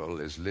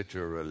littoral is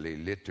literally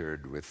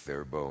littered with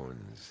their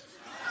bones.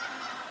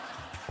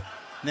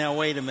 Now,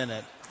 wait a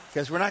minute,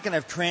 because we're not going to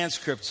have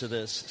transcripts of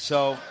this,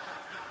 so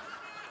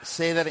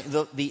say that,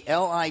 the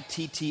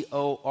L-I-T-T-O-R-A-L,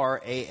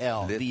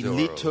 the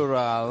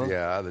littoral.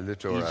 Yeah, the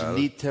littoral. Is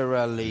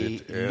literally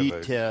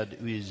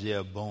littered with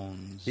their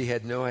bones. He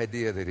had no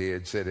idea that he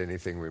had said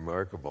anything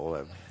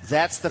remarkable.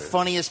 That's the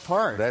funniest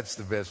part. That's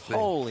the best thing.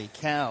 Holy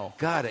cow.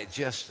 God,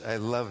 I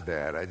love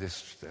that. I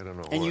don't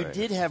know why. And you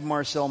did have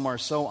Marcel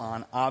Marceau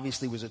on.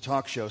 Obviously, it was a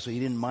talk show, so he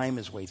didn't mime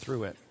his way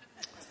through it.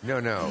 No,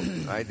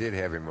 I did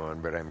have him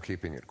on, but I'm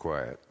keeping it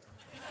quiet.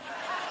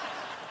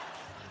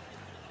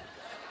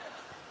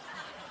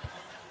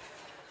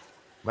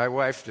 My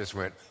wife just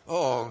went,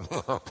 oh,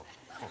 no.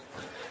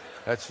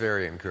 That's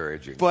very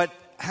encouraging. But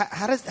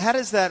how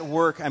does that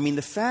work? I mean,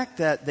 the fact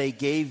that they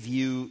gave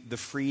you the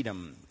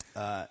freedom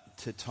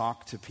to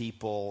talk to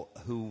people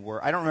who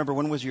were, I don't remember,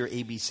 when was your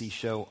ABC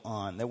show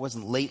on? That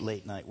wasn't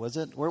late night, was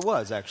it? Or it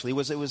was, actually. It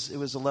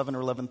was 11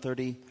 or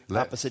 11:30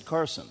 opposite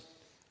Carson.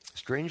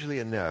 Strangely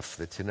enough,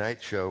 the Tonight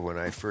Show, when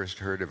I first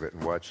heard of it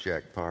and watched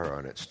Jack Paar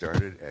on it,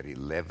 started at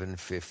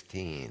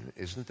 11:15.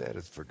 Isn't that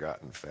a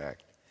forgotten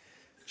fact?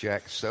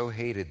 Jack so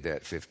hated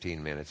that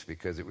 15 minutes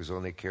because it was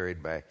only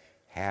carried by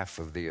half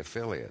of the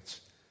affiliates.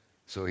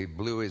 So he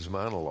blew his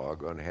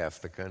monologue on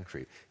half the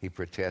country. He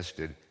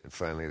protested, and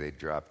finally they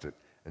dropped it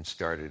and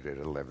started at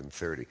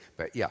 11:30.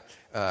 But yeah,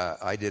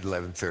 I did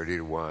 11:30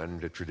 to 1,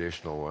 the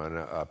traditional one,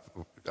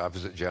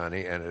 opposite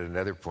Johnny, and at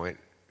another point,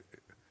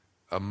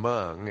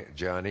 among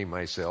Johnny,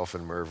 myself,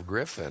 and Merv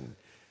Griffin.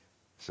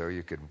 so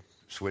you could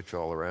switch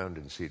all around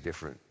and see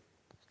different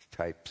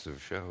types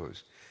of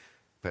shows.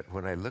 But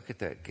when I look at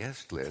that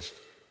guest list,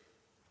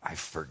 I've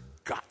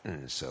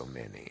forgotten so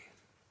many.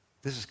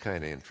 This is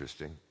kind of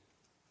interesting.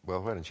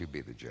 Well, why don't you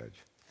be the judge?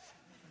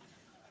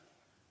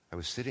 I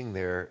was sitting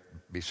there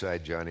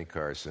beside Johnny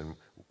Carson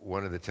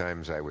one of the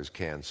times I was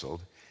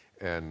canceled,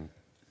 and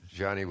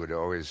Johnny would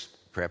always,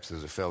 perhaps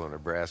as a fellow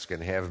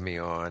Nebraskan, have me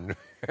on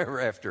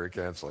after a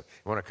cancel.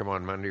 You want to come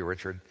on Monday,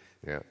 Richard?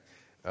 Yeah.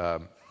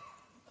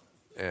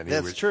 And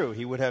That's true.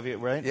 He would have you,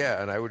 right?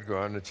 Yeah, and I would go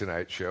on the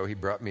Tonight Show. He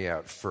brought me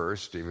out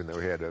first, even though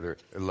he had other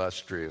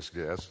illustrious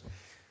guests.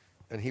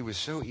 And he was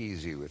so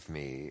easy with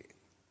me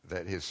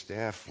that his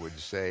staff would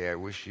say, I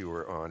wish you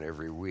were on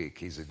every week.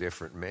 He's a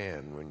different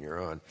man when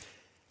you're on.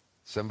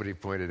 Somebody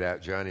pointed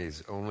out Johnny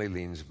only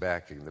leans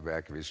back in the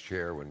back of his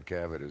chair when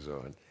Cavett is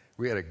on.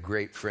 We had a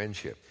great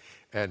friendship.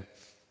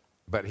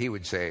 But he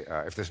would say,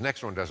 if this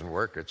next one doesn't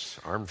work, it's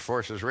Armed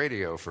Forces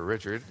Radio for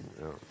Richard.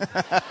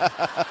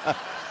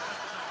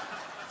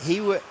 He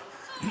would,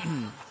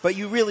 but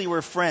you really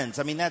were friends.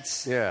 I mean,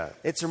 it's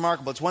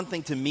remarkable. It's one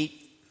thing to meet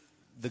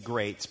the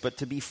greats, but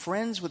to be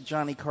friends with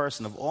Johnny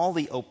Carson, of all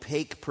the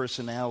opaque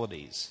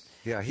personalities,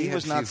 he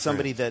was not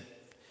somebody that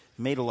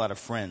made a lot of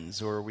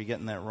friends, or are we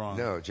getting that wrong?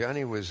 No,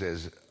 Johnny was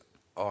as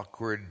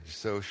awkward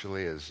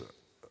socially as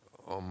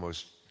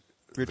almost...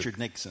 Richard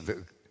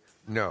Nixon.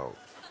 No.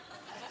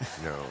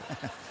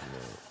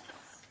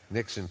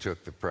 Nixon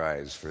took the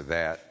prize for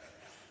that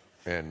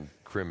and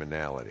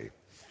criminality.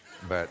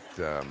 But,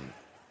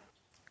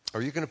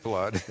 are you going to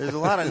applaud? There's a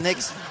lot of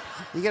Nixon.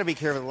 You got to be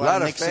careful. A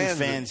lot of Nixon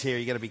fans here.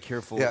 You got to be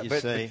careful what you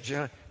say. But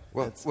John,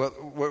 what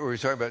we were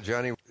talking about,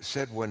 Johnny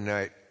said one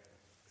night,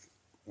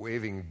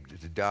 waving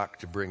to Doc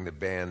to bring the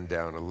band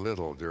down a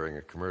little during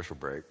a commercial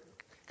break,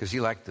 because he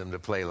liked them to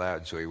play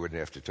loud so he wouldn't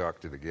have to talk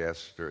to the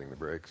guests during the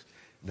breaks.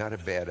 Not a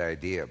bad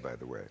idea, by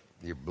the way.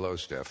 You blow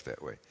stuff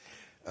that way.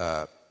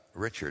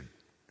 Richard,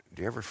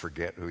 do you ever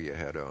forget who you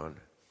had on?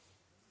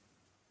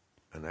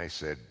 And I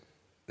said,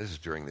 this is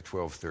during the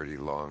 12:30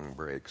 long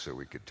break so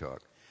we could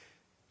talk.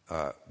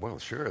 Well,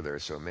 sure, there are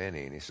so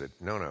many. And he said,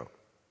 no,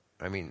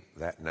 I mean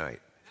that night.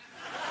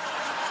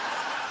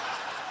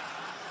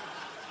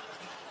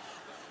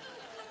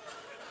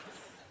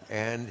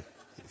 And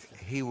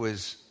he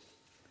was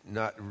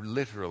not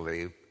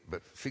literally,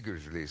 but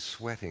figuratively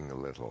sweating a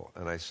little.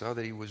 And I saw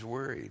that he was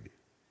worried.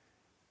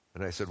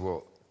 And I said,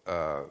 well,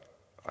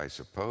 I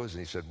suppose.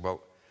 And he said,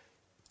 well,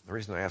 the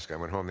reason I asked, I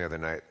went home the other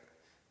night.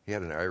 He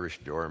had an Irish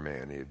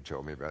doorman he had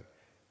told me about.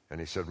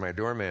 And he said, my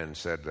doorman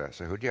said,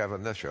 so who do you have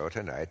on the show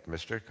tonight,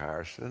 Mr.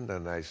 Carson?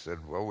 And I said,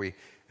 well, we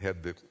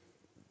had the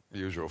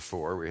usual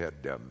four. We had,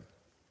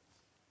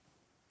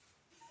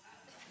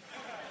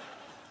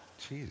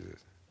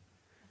 Jesus.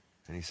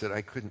 And he said,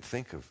 I couldn't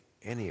think of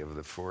any of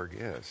the four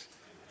guests.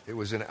 It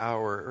was an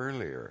hour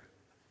earlier.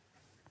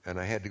 And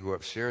I had to go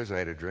upstairs. I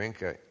had a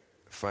drink. I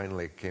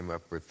finally came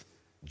up with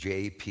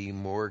J.P.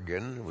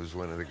 Morgan was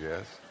one of the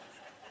guests.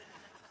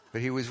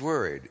 But he was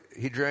worried.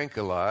 He drank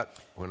a lot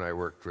when I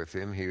worked with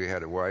him. He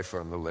had a wife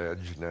on the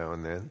ledge now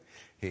and then.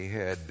 He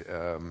had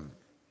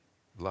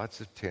lots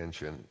of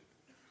tension,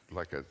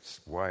 like a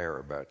wire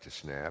about to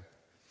snap.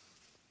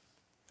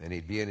 And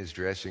he'd be in his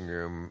dressing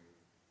room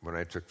when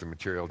I took the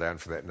material down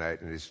for that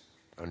night in his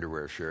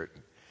underwear shirt,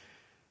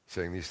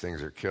 saying, these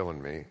things are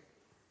killing me,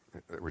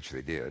 which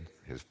they did,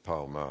 his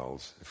Pall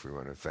Malls, if we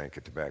want to thank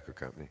a tobacco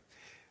company.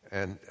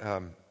 And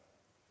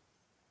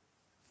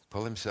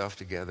pull himself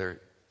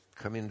together,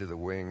 come into the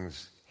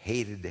wings,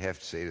 hated to have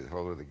to say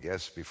hello to the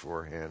guests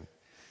beforehand.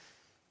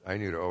 I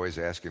knew to always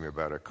ask him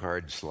about a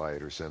card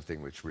slide or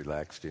something which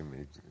relaxed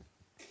him.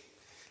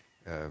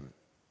 And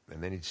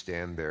then he'd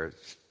stand there,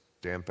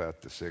 stamp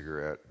out the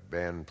cigarette,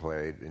 band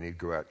played, and he'd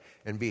go out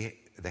and be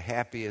the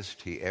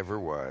happiest he ever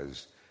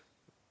was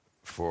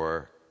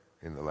for,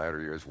 in the latter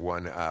years,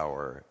 1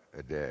 hour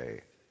a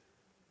day,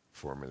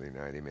 formerly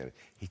 90 minutes.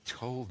 He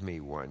told me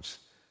once,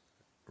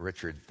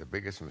 Richard, the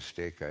biggest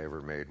mistake I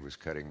ever made was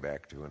cutting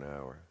back to an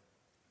hour.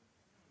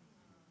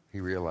 He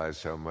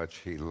realized how much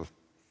he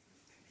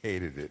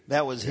hated it.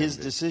 That was his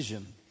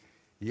decision.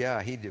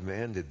 Yeah, he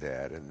demanded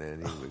that, and then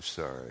he was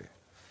sorry.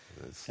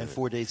 And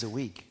 4 days a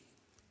week.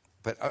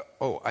 But,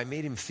 I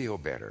made him feel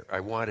better. I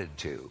wanted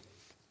to.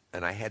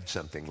 And I had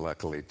something,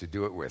 luckily, to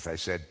do it with. I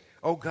said,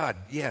 oh, God,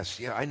 yes,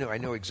 yeah, I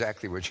know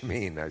exactly what you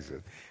mean. I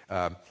said,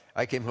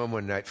 I came home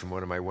one night from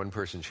one of my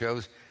one-person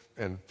shows,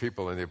 and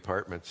people in the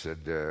apartment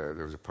said, there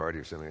was a party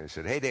or something. They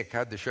said, hey, Dick,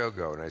 how'd the show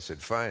go? And I said,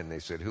 fine. They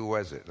said, who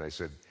was it? And I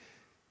said,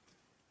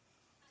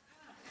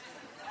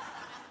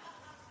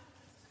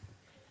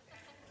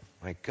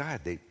 my God,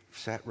 they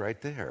sat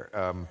right there.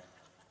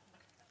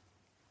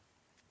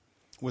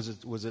 Was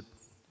it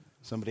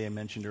somebody I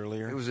mentioned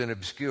earlier? It was an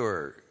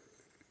obscure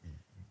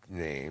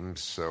name,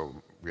 so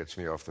gets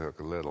me off the hook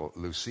a little.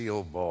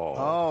 Lucille Ball.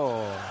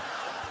 Oh.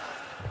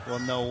 Well,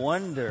 no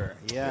wonder.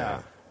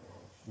 Yeah.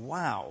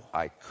 Wow.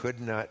 I could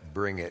not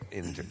bring it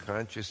into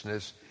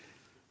consciousness,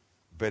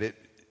 but it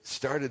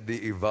started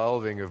the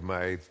evolving of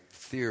my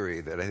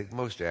theory that I think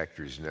most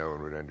actors know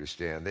and would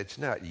understand. It's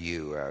not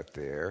you out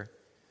there.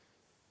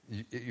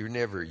 You're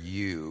never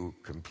you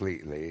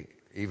completely,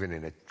 even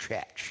in a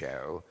chat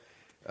show.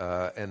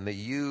 And the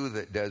you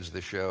that does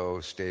the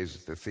show stays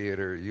at the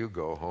theater. You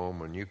go home.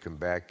 When you come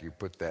back, you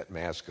put that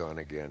mask on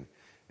again,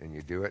 and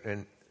you do it.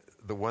 And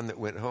the one that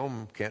went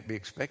home can't be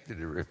expected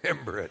to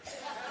remember it.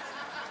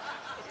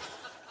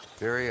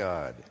 Very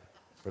odd.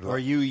 But are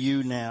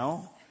you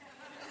now?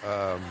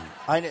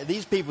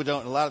 These people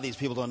don't. A lot of these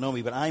people don't know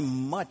me, but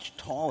I'm much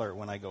taller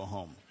when I go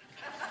home.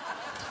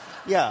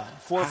 Yeah,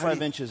 4 or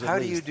 5 inches at least. How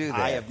do you do that?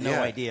 I have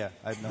no idea.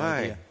 I have no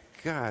idea.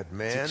 God,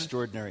 man. It's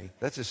extraordinary.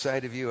 That's a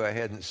side of you I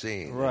hadn't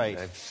seen. Right,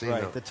 I've seen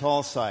right. The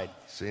tall side.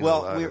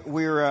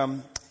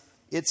 Well,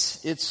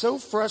 it's so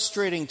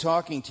frustrating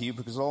talking to you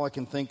because all I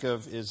can think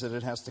of is that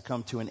it has to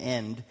come to an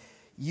end.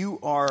 You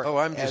are. Oh,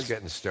 I'm just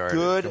getting started.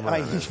 Good. Come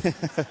on.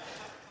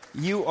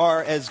 You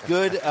are as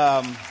good.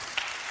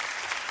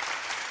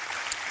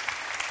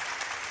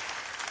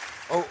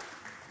 Oh,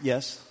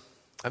 yes.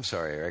 I'm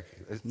sorry, Eric.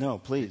 No,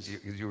 please.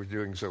 You were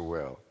doing so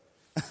well.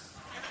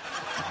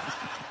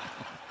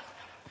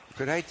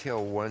 Could I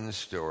tell one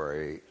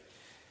story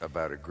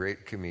about a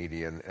great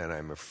comedian? And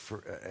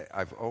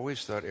I've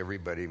always thought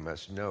everybody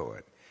must know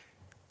it.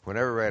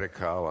 Whenever I write a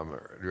column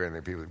or do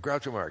anything, people say,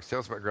 Groucho Marx, tell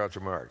us about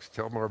Groucho Marx.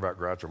 Tell more about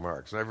Groucho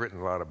Marx. And I've written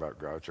a lot about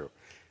Groucho.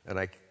 And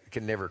I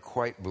can never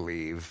quite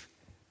believe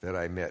that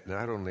I met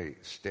not only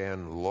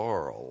Stan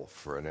Laurel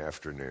for an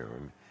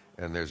afternoon,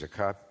 and there's a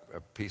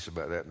piece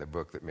about that in the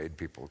book that made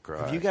people cry.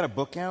 Have you got a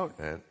book out?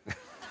 And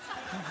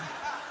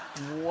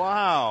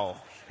wow.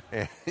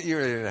 And you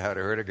really know how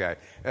to hurt a guy.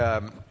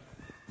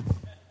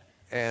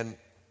 And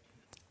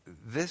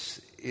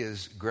this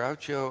is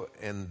Groucho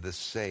and the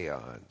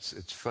Seance.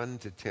 It's fun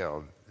to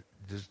tell.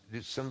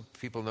 Do some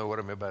people know what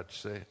I'm about to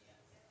say?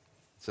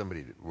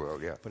 Somebody did.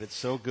 Well, yeah. But it's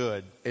so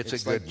good. It's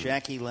a like good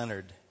Jackie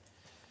Leonard.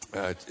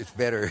 It's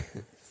better.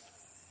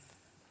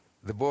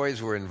 The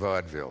boys were in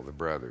vaudeville, the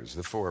brothers,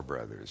 the four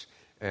brothers.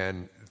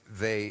 And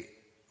they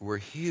were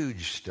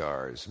huge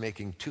stars,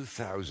 making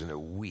 $2,000 a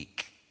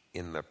week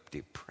in the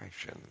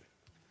Depression,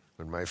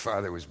 when my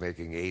father was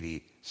making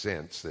 80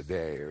 cents a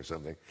day or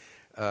something.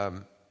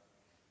 And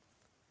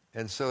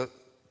so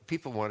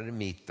people wanted to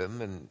meet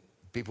them, and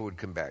people would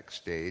come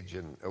backstage,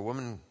 and a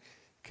woman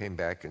came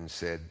back and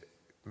said,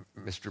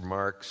 Mr.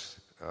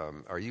 Marx,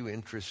 are you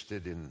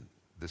interested in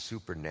the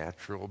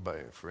supernatural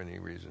for any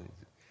reason?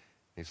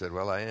 He said,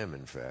 well, I am,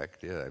 in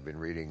fact. Yeah, I've been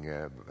reading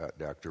about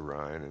Dr.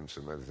 Ryan and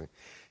some other things.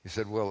 He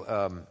said,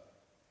 well,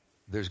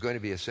 there's going to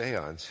be a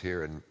seance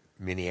here in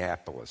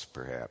Minneapolis,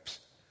 perhaps,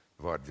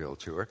 vaudeville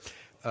tour.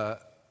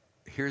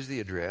 Here's the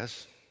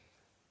address,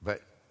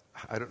 but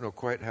I don't know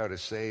quite how to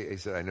say. He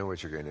said, I know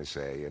what you're going to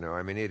say. You know,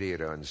 I'm an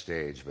idiot on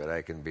stage, but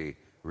I can be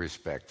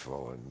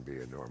respectful and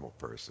be a normal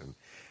person.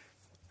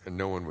 And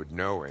no one would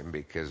know him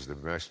because the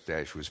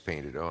mustache was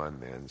painted on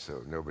then,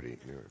 so nobody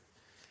knew him.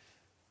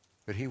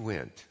 But he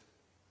went.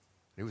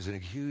 It was in a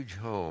huge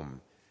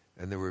home,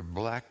 and there were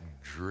black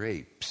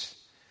drapes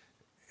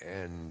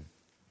and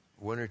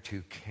 1 or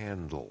 2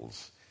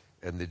 candles,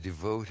 and the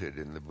devoted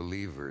and the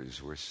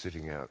believers were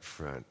sitting out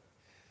front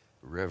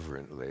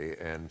reverently,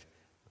 and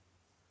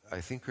I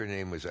think her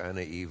name was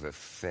Anna Eva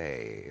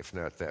Fay. If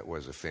not, that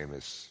was a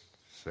famous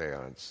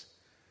seance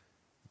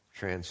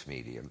trance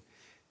medium.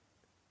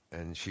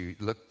 And she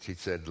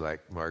said,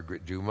 like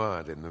Margaret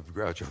Dumont in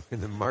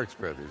the Marx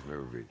Brothers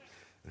movie,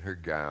 in her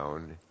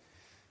gown.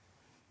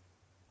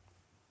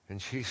 And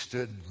she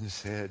stood and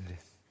said,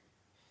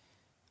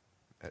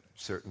 at a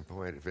certain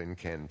point of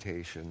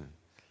incantation,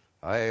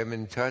 I am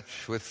in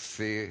touch with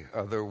the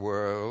other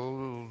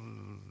world.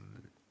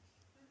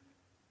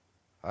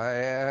 I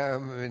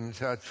am in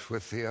touch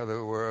with the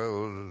other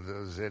world.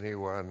 Does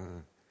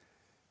anyone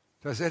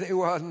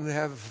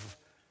have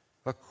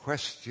a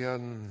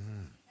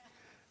question?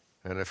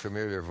 And a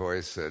familiar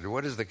voice said,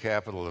 what is the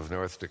capital of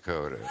North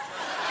Dakota?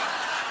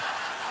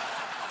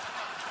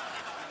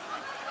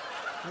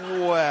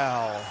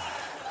 Well.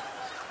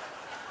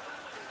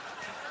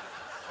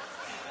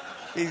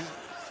 He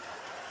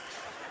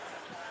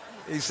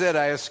said,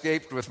 I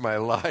escaped with my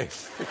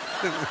life.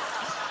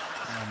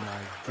 Oh, my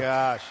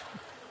gosh.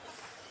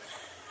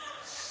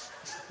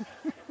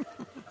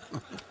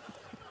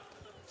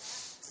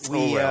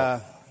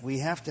 We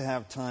have to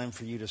have time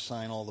for you to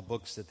sign all the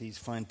books that these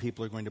fine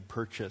people are going to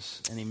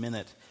purchase any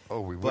minute.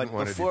 Oh, we wouldn't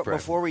want to do private.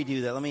 Before we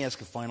do that, let me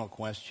ask a final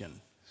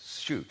question.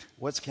 Shoot.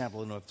 What's the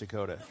capital of North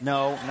Dakota?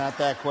 No, not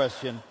that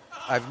question.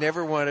 I've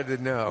never wanted to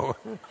know.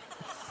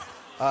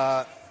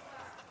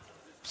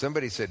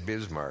 Somebody said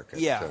Bismarck.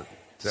 Yeah, so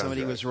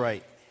somebody right. was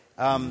right.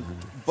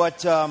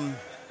 But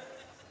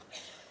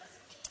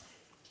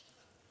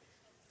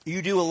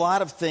you do a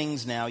lot of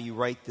things now. You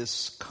write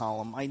this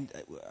column.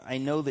 I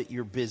know that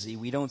you're busy.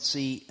 We don't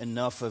see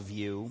enough of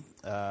you,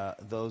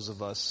 those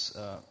of us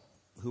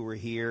who are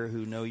here,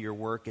 who know your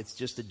work. It's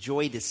just a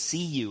joy to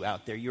see you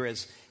out there. You're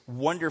as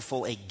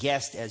wonderful a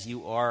guest as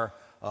you are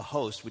a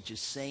host, which is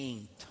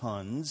saying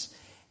tons.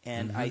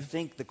 And I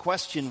think the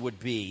question would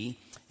be,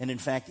 and in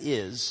fact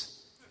is,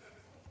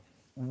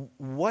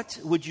 what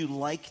would you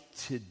like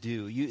to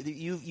do?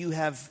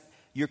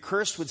 You're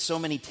cursed with so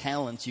many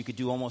talents. You could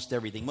do almost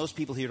everything. Most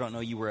people here don't know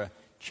you were a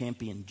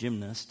champion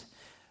gymnast.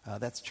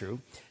 That's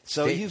true.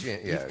 So you've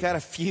got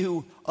a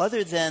few,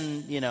 other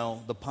than,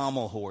 the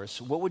pommel horse.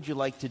 What would you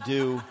like to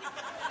do?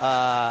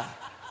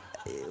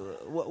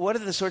 What are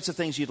the sorts of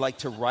things you'd like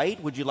to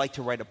write? Would you like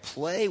to write a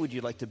play? Would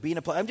you like to be in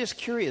a play? I'm just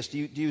curious. Do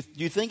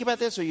you think about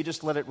this, or you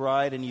just let it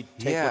ride and you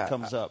take what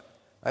comes up?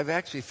 I've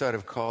actually thought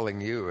of calling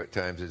you at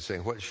times and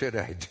saying, what should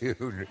I do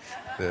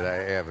that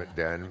I haven't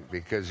done?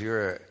 Because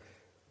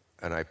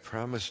and I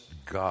promised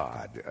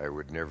God I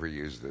would never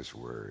use this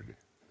word,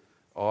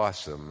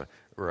 awesome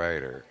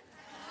writer.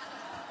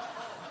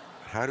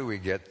 How do we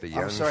get the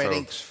young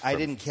folks? I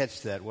didn't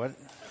catch that. What?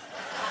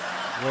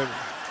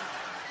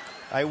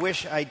 I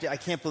wish I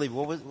can't believe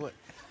what.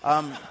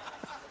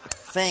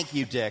 Thank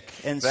you, Dick.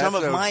 And That's some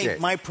of okay.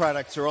 my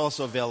products are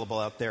also available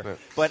out there.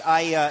 But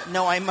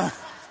I'm.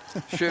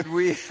 Should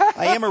we?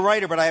 I am a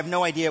writer, but I have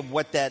no idea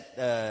what that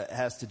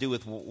has to do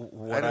with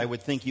what I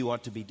would think you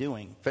ought to be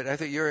doing. But I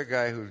think you're a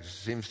guy who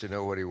seems to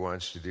know what he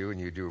wants to do,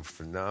 and you do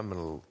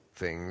phenomenal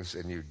things,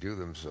 and you do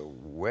them so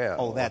well.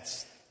 Oh,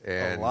 that's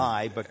a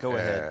lie, but go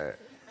ahead.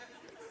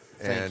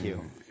 Thank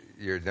you.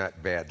 You're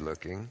not bad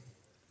looking.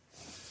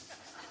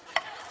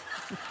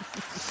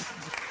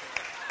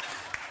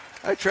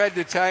 I tried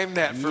to time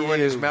that for when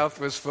his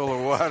mouth was full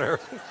of water.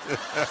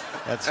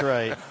 That's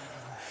right.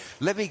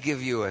 Let me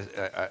give you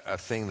a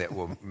thing that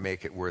will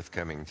make it worth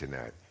coming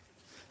tonight.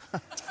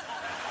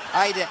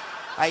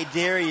 I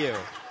dare you.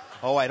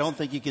 Oh, I don't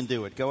think you can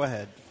do it. Go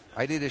ahead.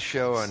 I did a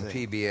show on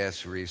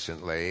PBS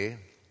recently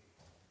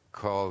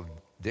called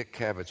Dick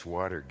Cavett's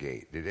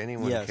Watergate. Did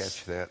anyone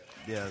catch that?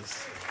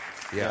 Yes.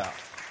 Yeah.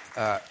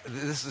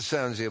 This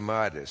sounds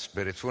immodest,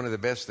 but it's one of the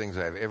best things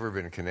I've ever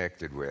been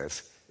connected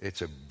with.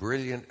 It's a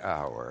brilliant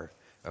hour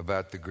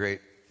about the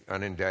great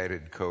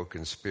unindicted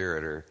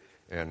co-conspirator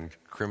and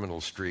criminal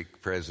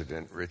streak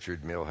president,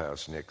 Richard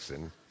Milhouse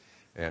Nixon,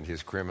 and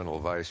his criminal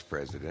vice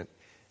president.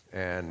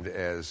 And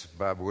as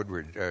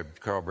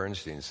Carl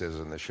Bernstein says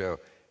on the show,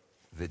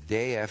 the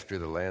day after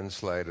the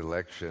landslide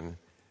election,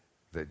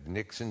 the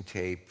Nixon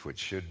tape, which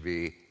should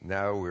be,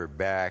 now we're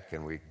back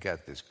and we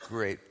got this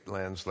great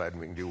landslide and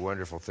we can do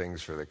wonderful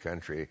things for the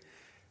country.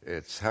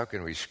 It's, how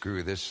can we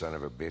screw this son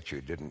of a bitch who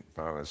didn't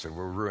promise, and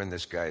we'll ruin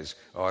this guy's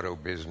auto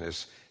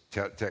business.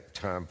 Put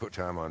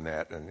Tom on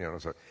that,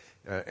 and so.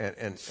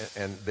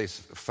 And this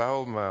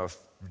foul-mouthed,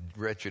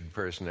 wretched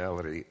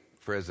personality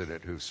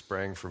president who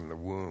sprang from the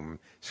womb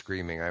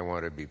screaming, "I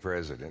want to be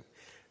president,"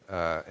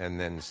 and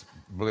then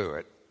blew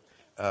it,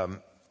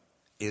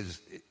 is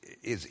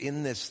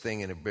in this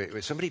thing.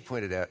 Somebody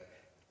pointed out,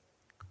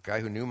 a guy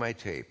who knew my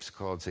tapes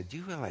called and said, "Do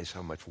you realize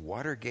how much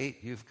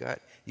Watergate you've got?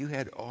 You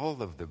had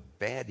all of the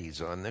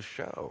baddies on the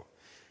show."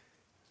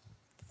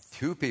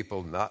 Two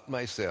people, not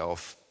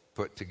myself,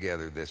 put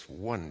together this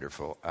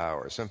wonderful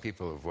hour. Some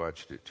people have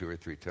watched it 2 or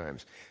 3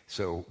 times.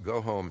 So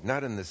go home,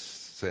 not in this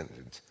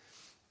sentence,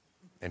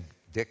 and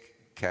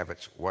Dick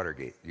Cavett's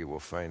Watergate. You will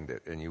find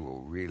it, and you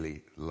will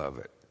really love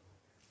it.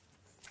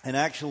 And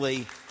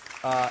actually,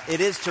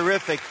 it is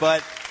terrific,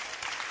 but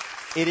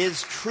it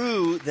is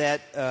true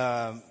that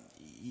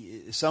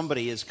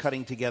somebody is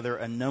cutting together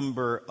a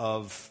number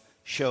of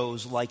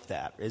shows like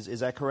that.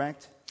 Is that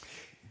correct?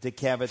 Dick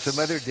Cavett's... Some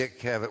other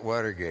Dick Cavett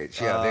Watergates.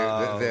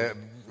 Yeah,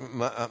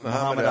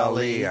 Muhammad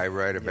Ali I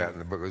write about in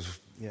the book.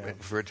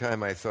 For a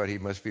time I thought he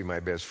must be my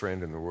best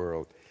friend in the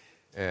world.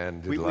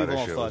 And we've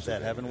all thought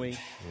that, haven't we?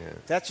 Yeah.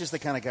 That's just the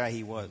kind of guy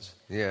he was.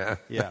 Yeah.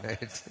 Yeah.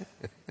 Right.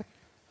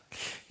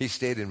 He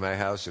stayed in my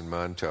house in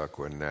Montauk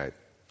one night.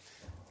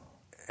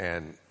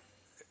 And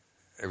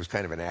it was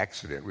kind of an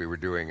accident. We were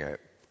doing a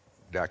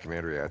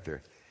documentary out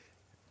there.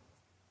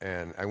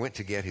 And I went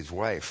to get his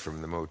wife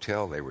from the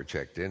motel they were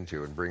checked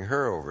into and bring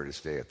her over to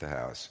stay at the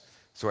house.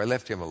 So I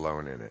left him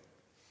alone in it.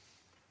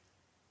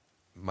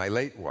 My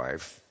late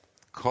wife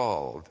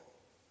called.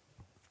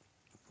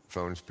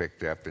 Phone's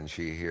picked up, and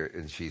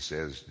she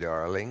says,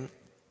 "Darling."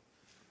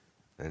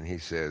 And he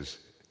says,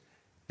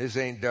 "This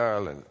ain't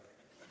darling."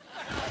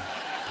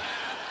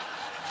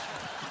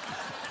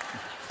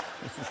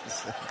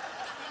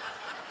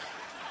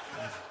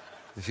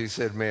 She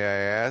said, "May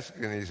I ask?"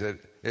 And he said,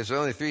 "It's the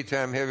only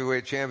 3-time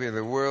heavyweight champion of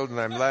the world, and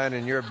I'm lying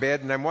in your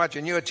bed, and I'm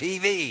watching your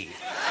TV."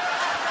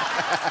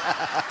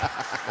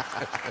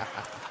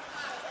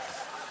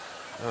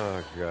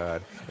 Oh,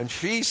 God. And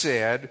she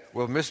said,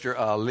 "Well, Mr.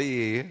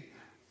 Ali,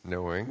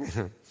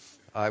 knowing,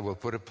 I will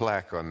put a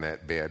plaque on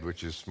that bed,"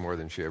 which is more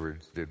than she ever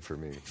did for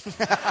me.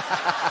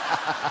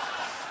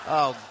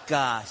 Oh,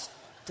 gosh.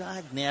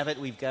 God damn it,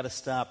 we've got to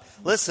stop.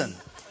 Listen,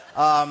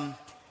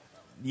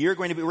 we're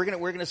going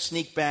to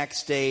sneak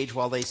backstage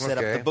while they set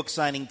up the book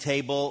signing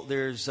table.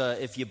 There's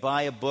if you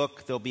buy a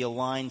book, there'll be a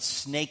line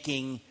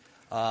snaking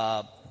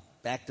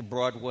back to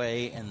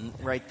Broadway and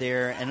right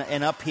there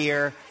and up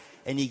here,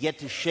 and you get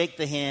to shake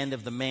the hand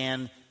of the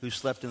man who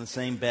slept in the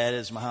same bed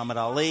as Muhammad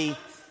Ali.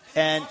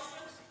 And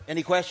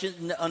any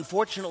questions?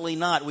 Unfortunately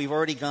not. We've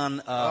already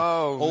gone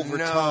over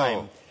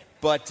time.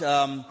 But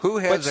Who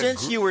has but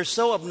since you were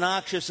so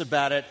obnoxious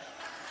about it,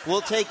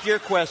 we'll take your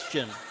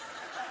question.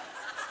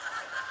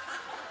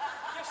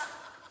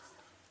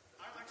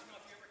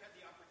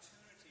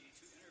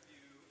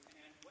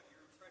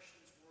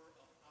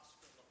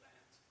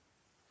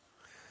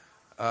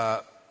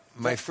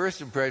 My first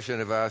impression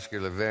of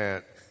Oscar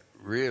Levant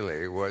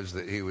really was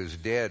that he was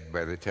dead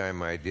by the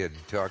time I did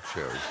talk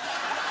shows.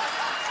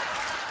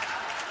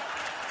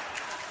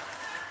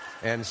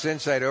 And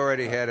since I'd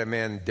already had a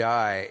man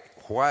die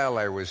while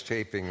I was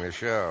taping the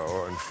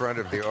show in front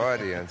of the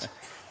audience,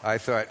 I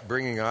thought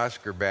bringing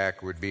Oscar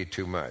back would be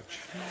too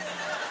much.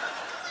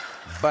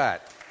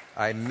 But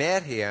I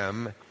met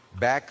him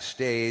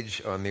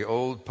backstage on the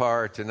old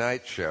Parr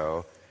Tonight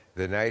Show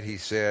the night he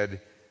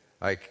said,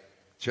 I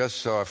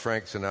just saw a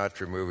Frank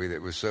Sinatra movie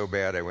that was so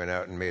bad I went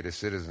out and made a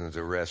citizen's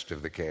arrest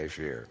of the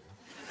cashier.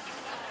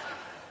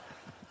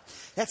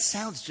 That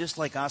sounds just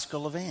like Oscar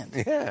Levant.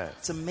 Yeah.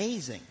 It's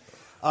amazing.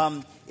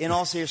 In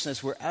all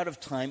seriousness, we're out of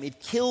time. It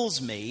kills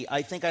me.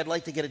 I think I'd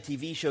like to get a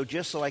TV show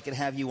just so I could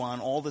have you on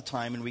all the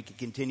time and we could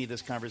continue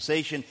this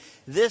conversation.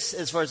 This,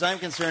 as far as I'm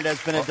concerned,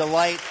 has been a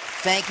delight.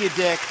 Thank you,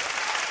 Dick.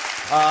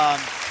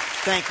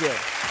 Thank you.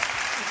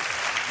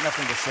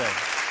 Nothing to say.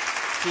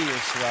 Gee, you're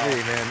swell.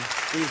 Hey, man.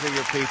 These are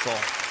your people.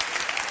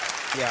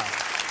 Yeah.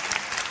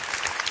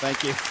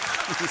 Thank you.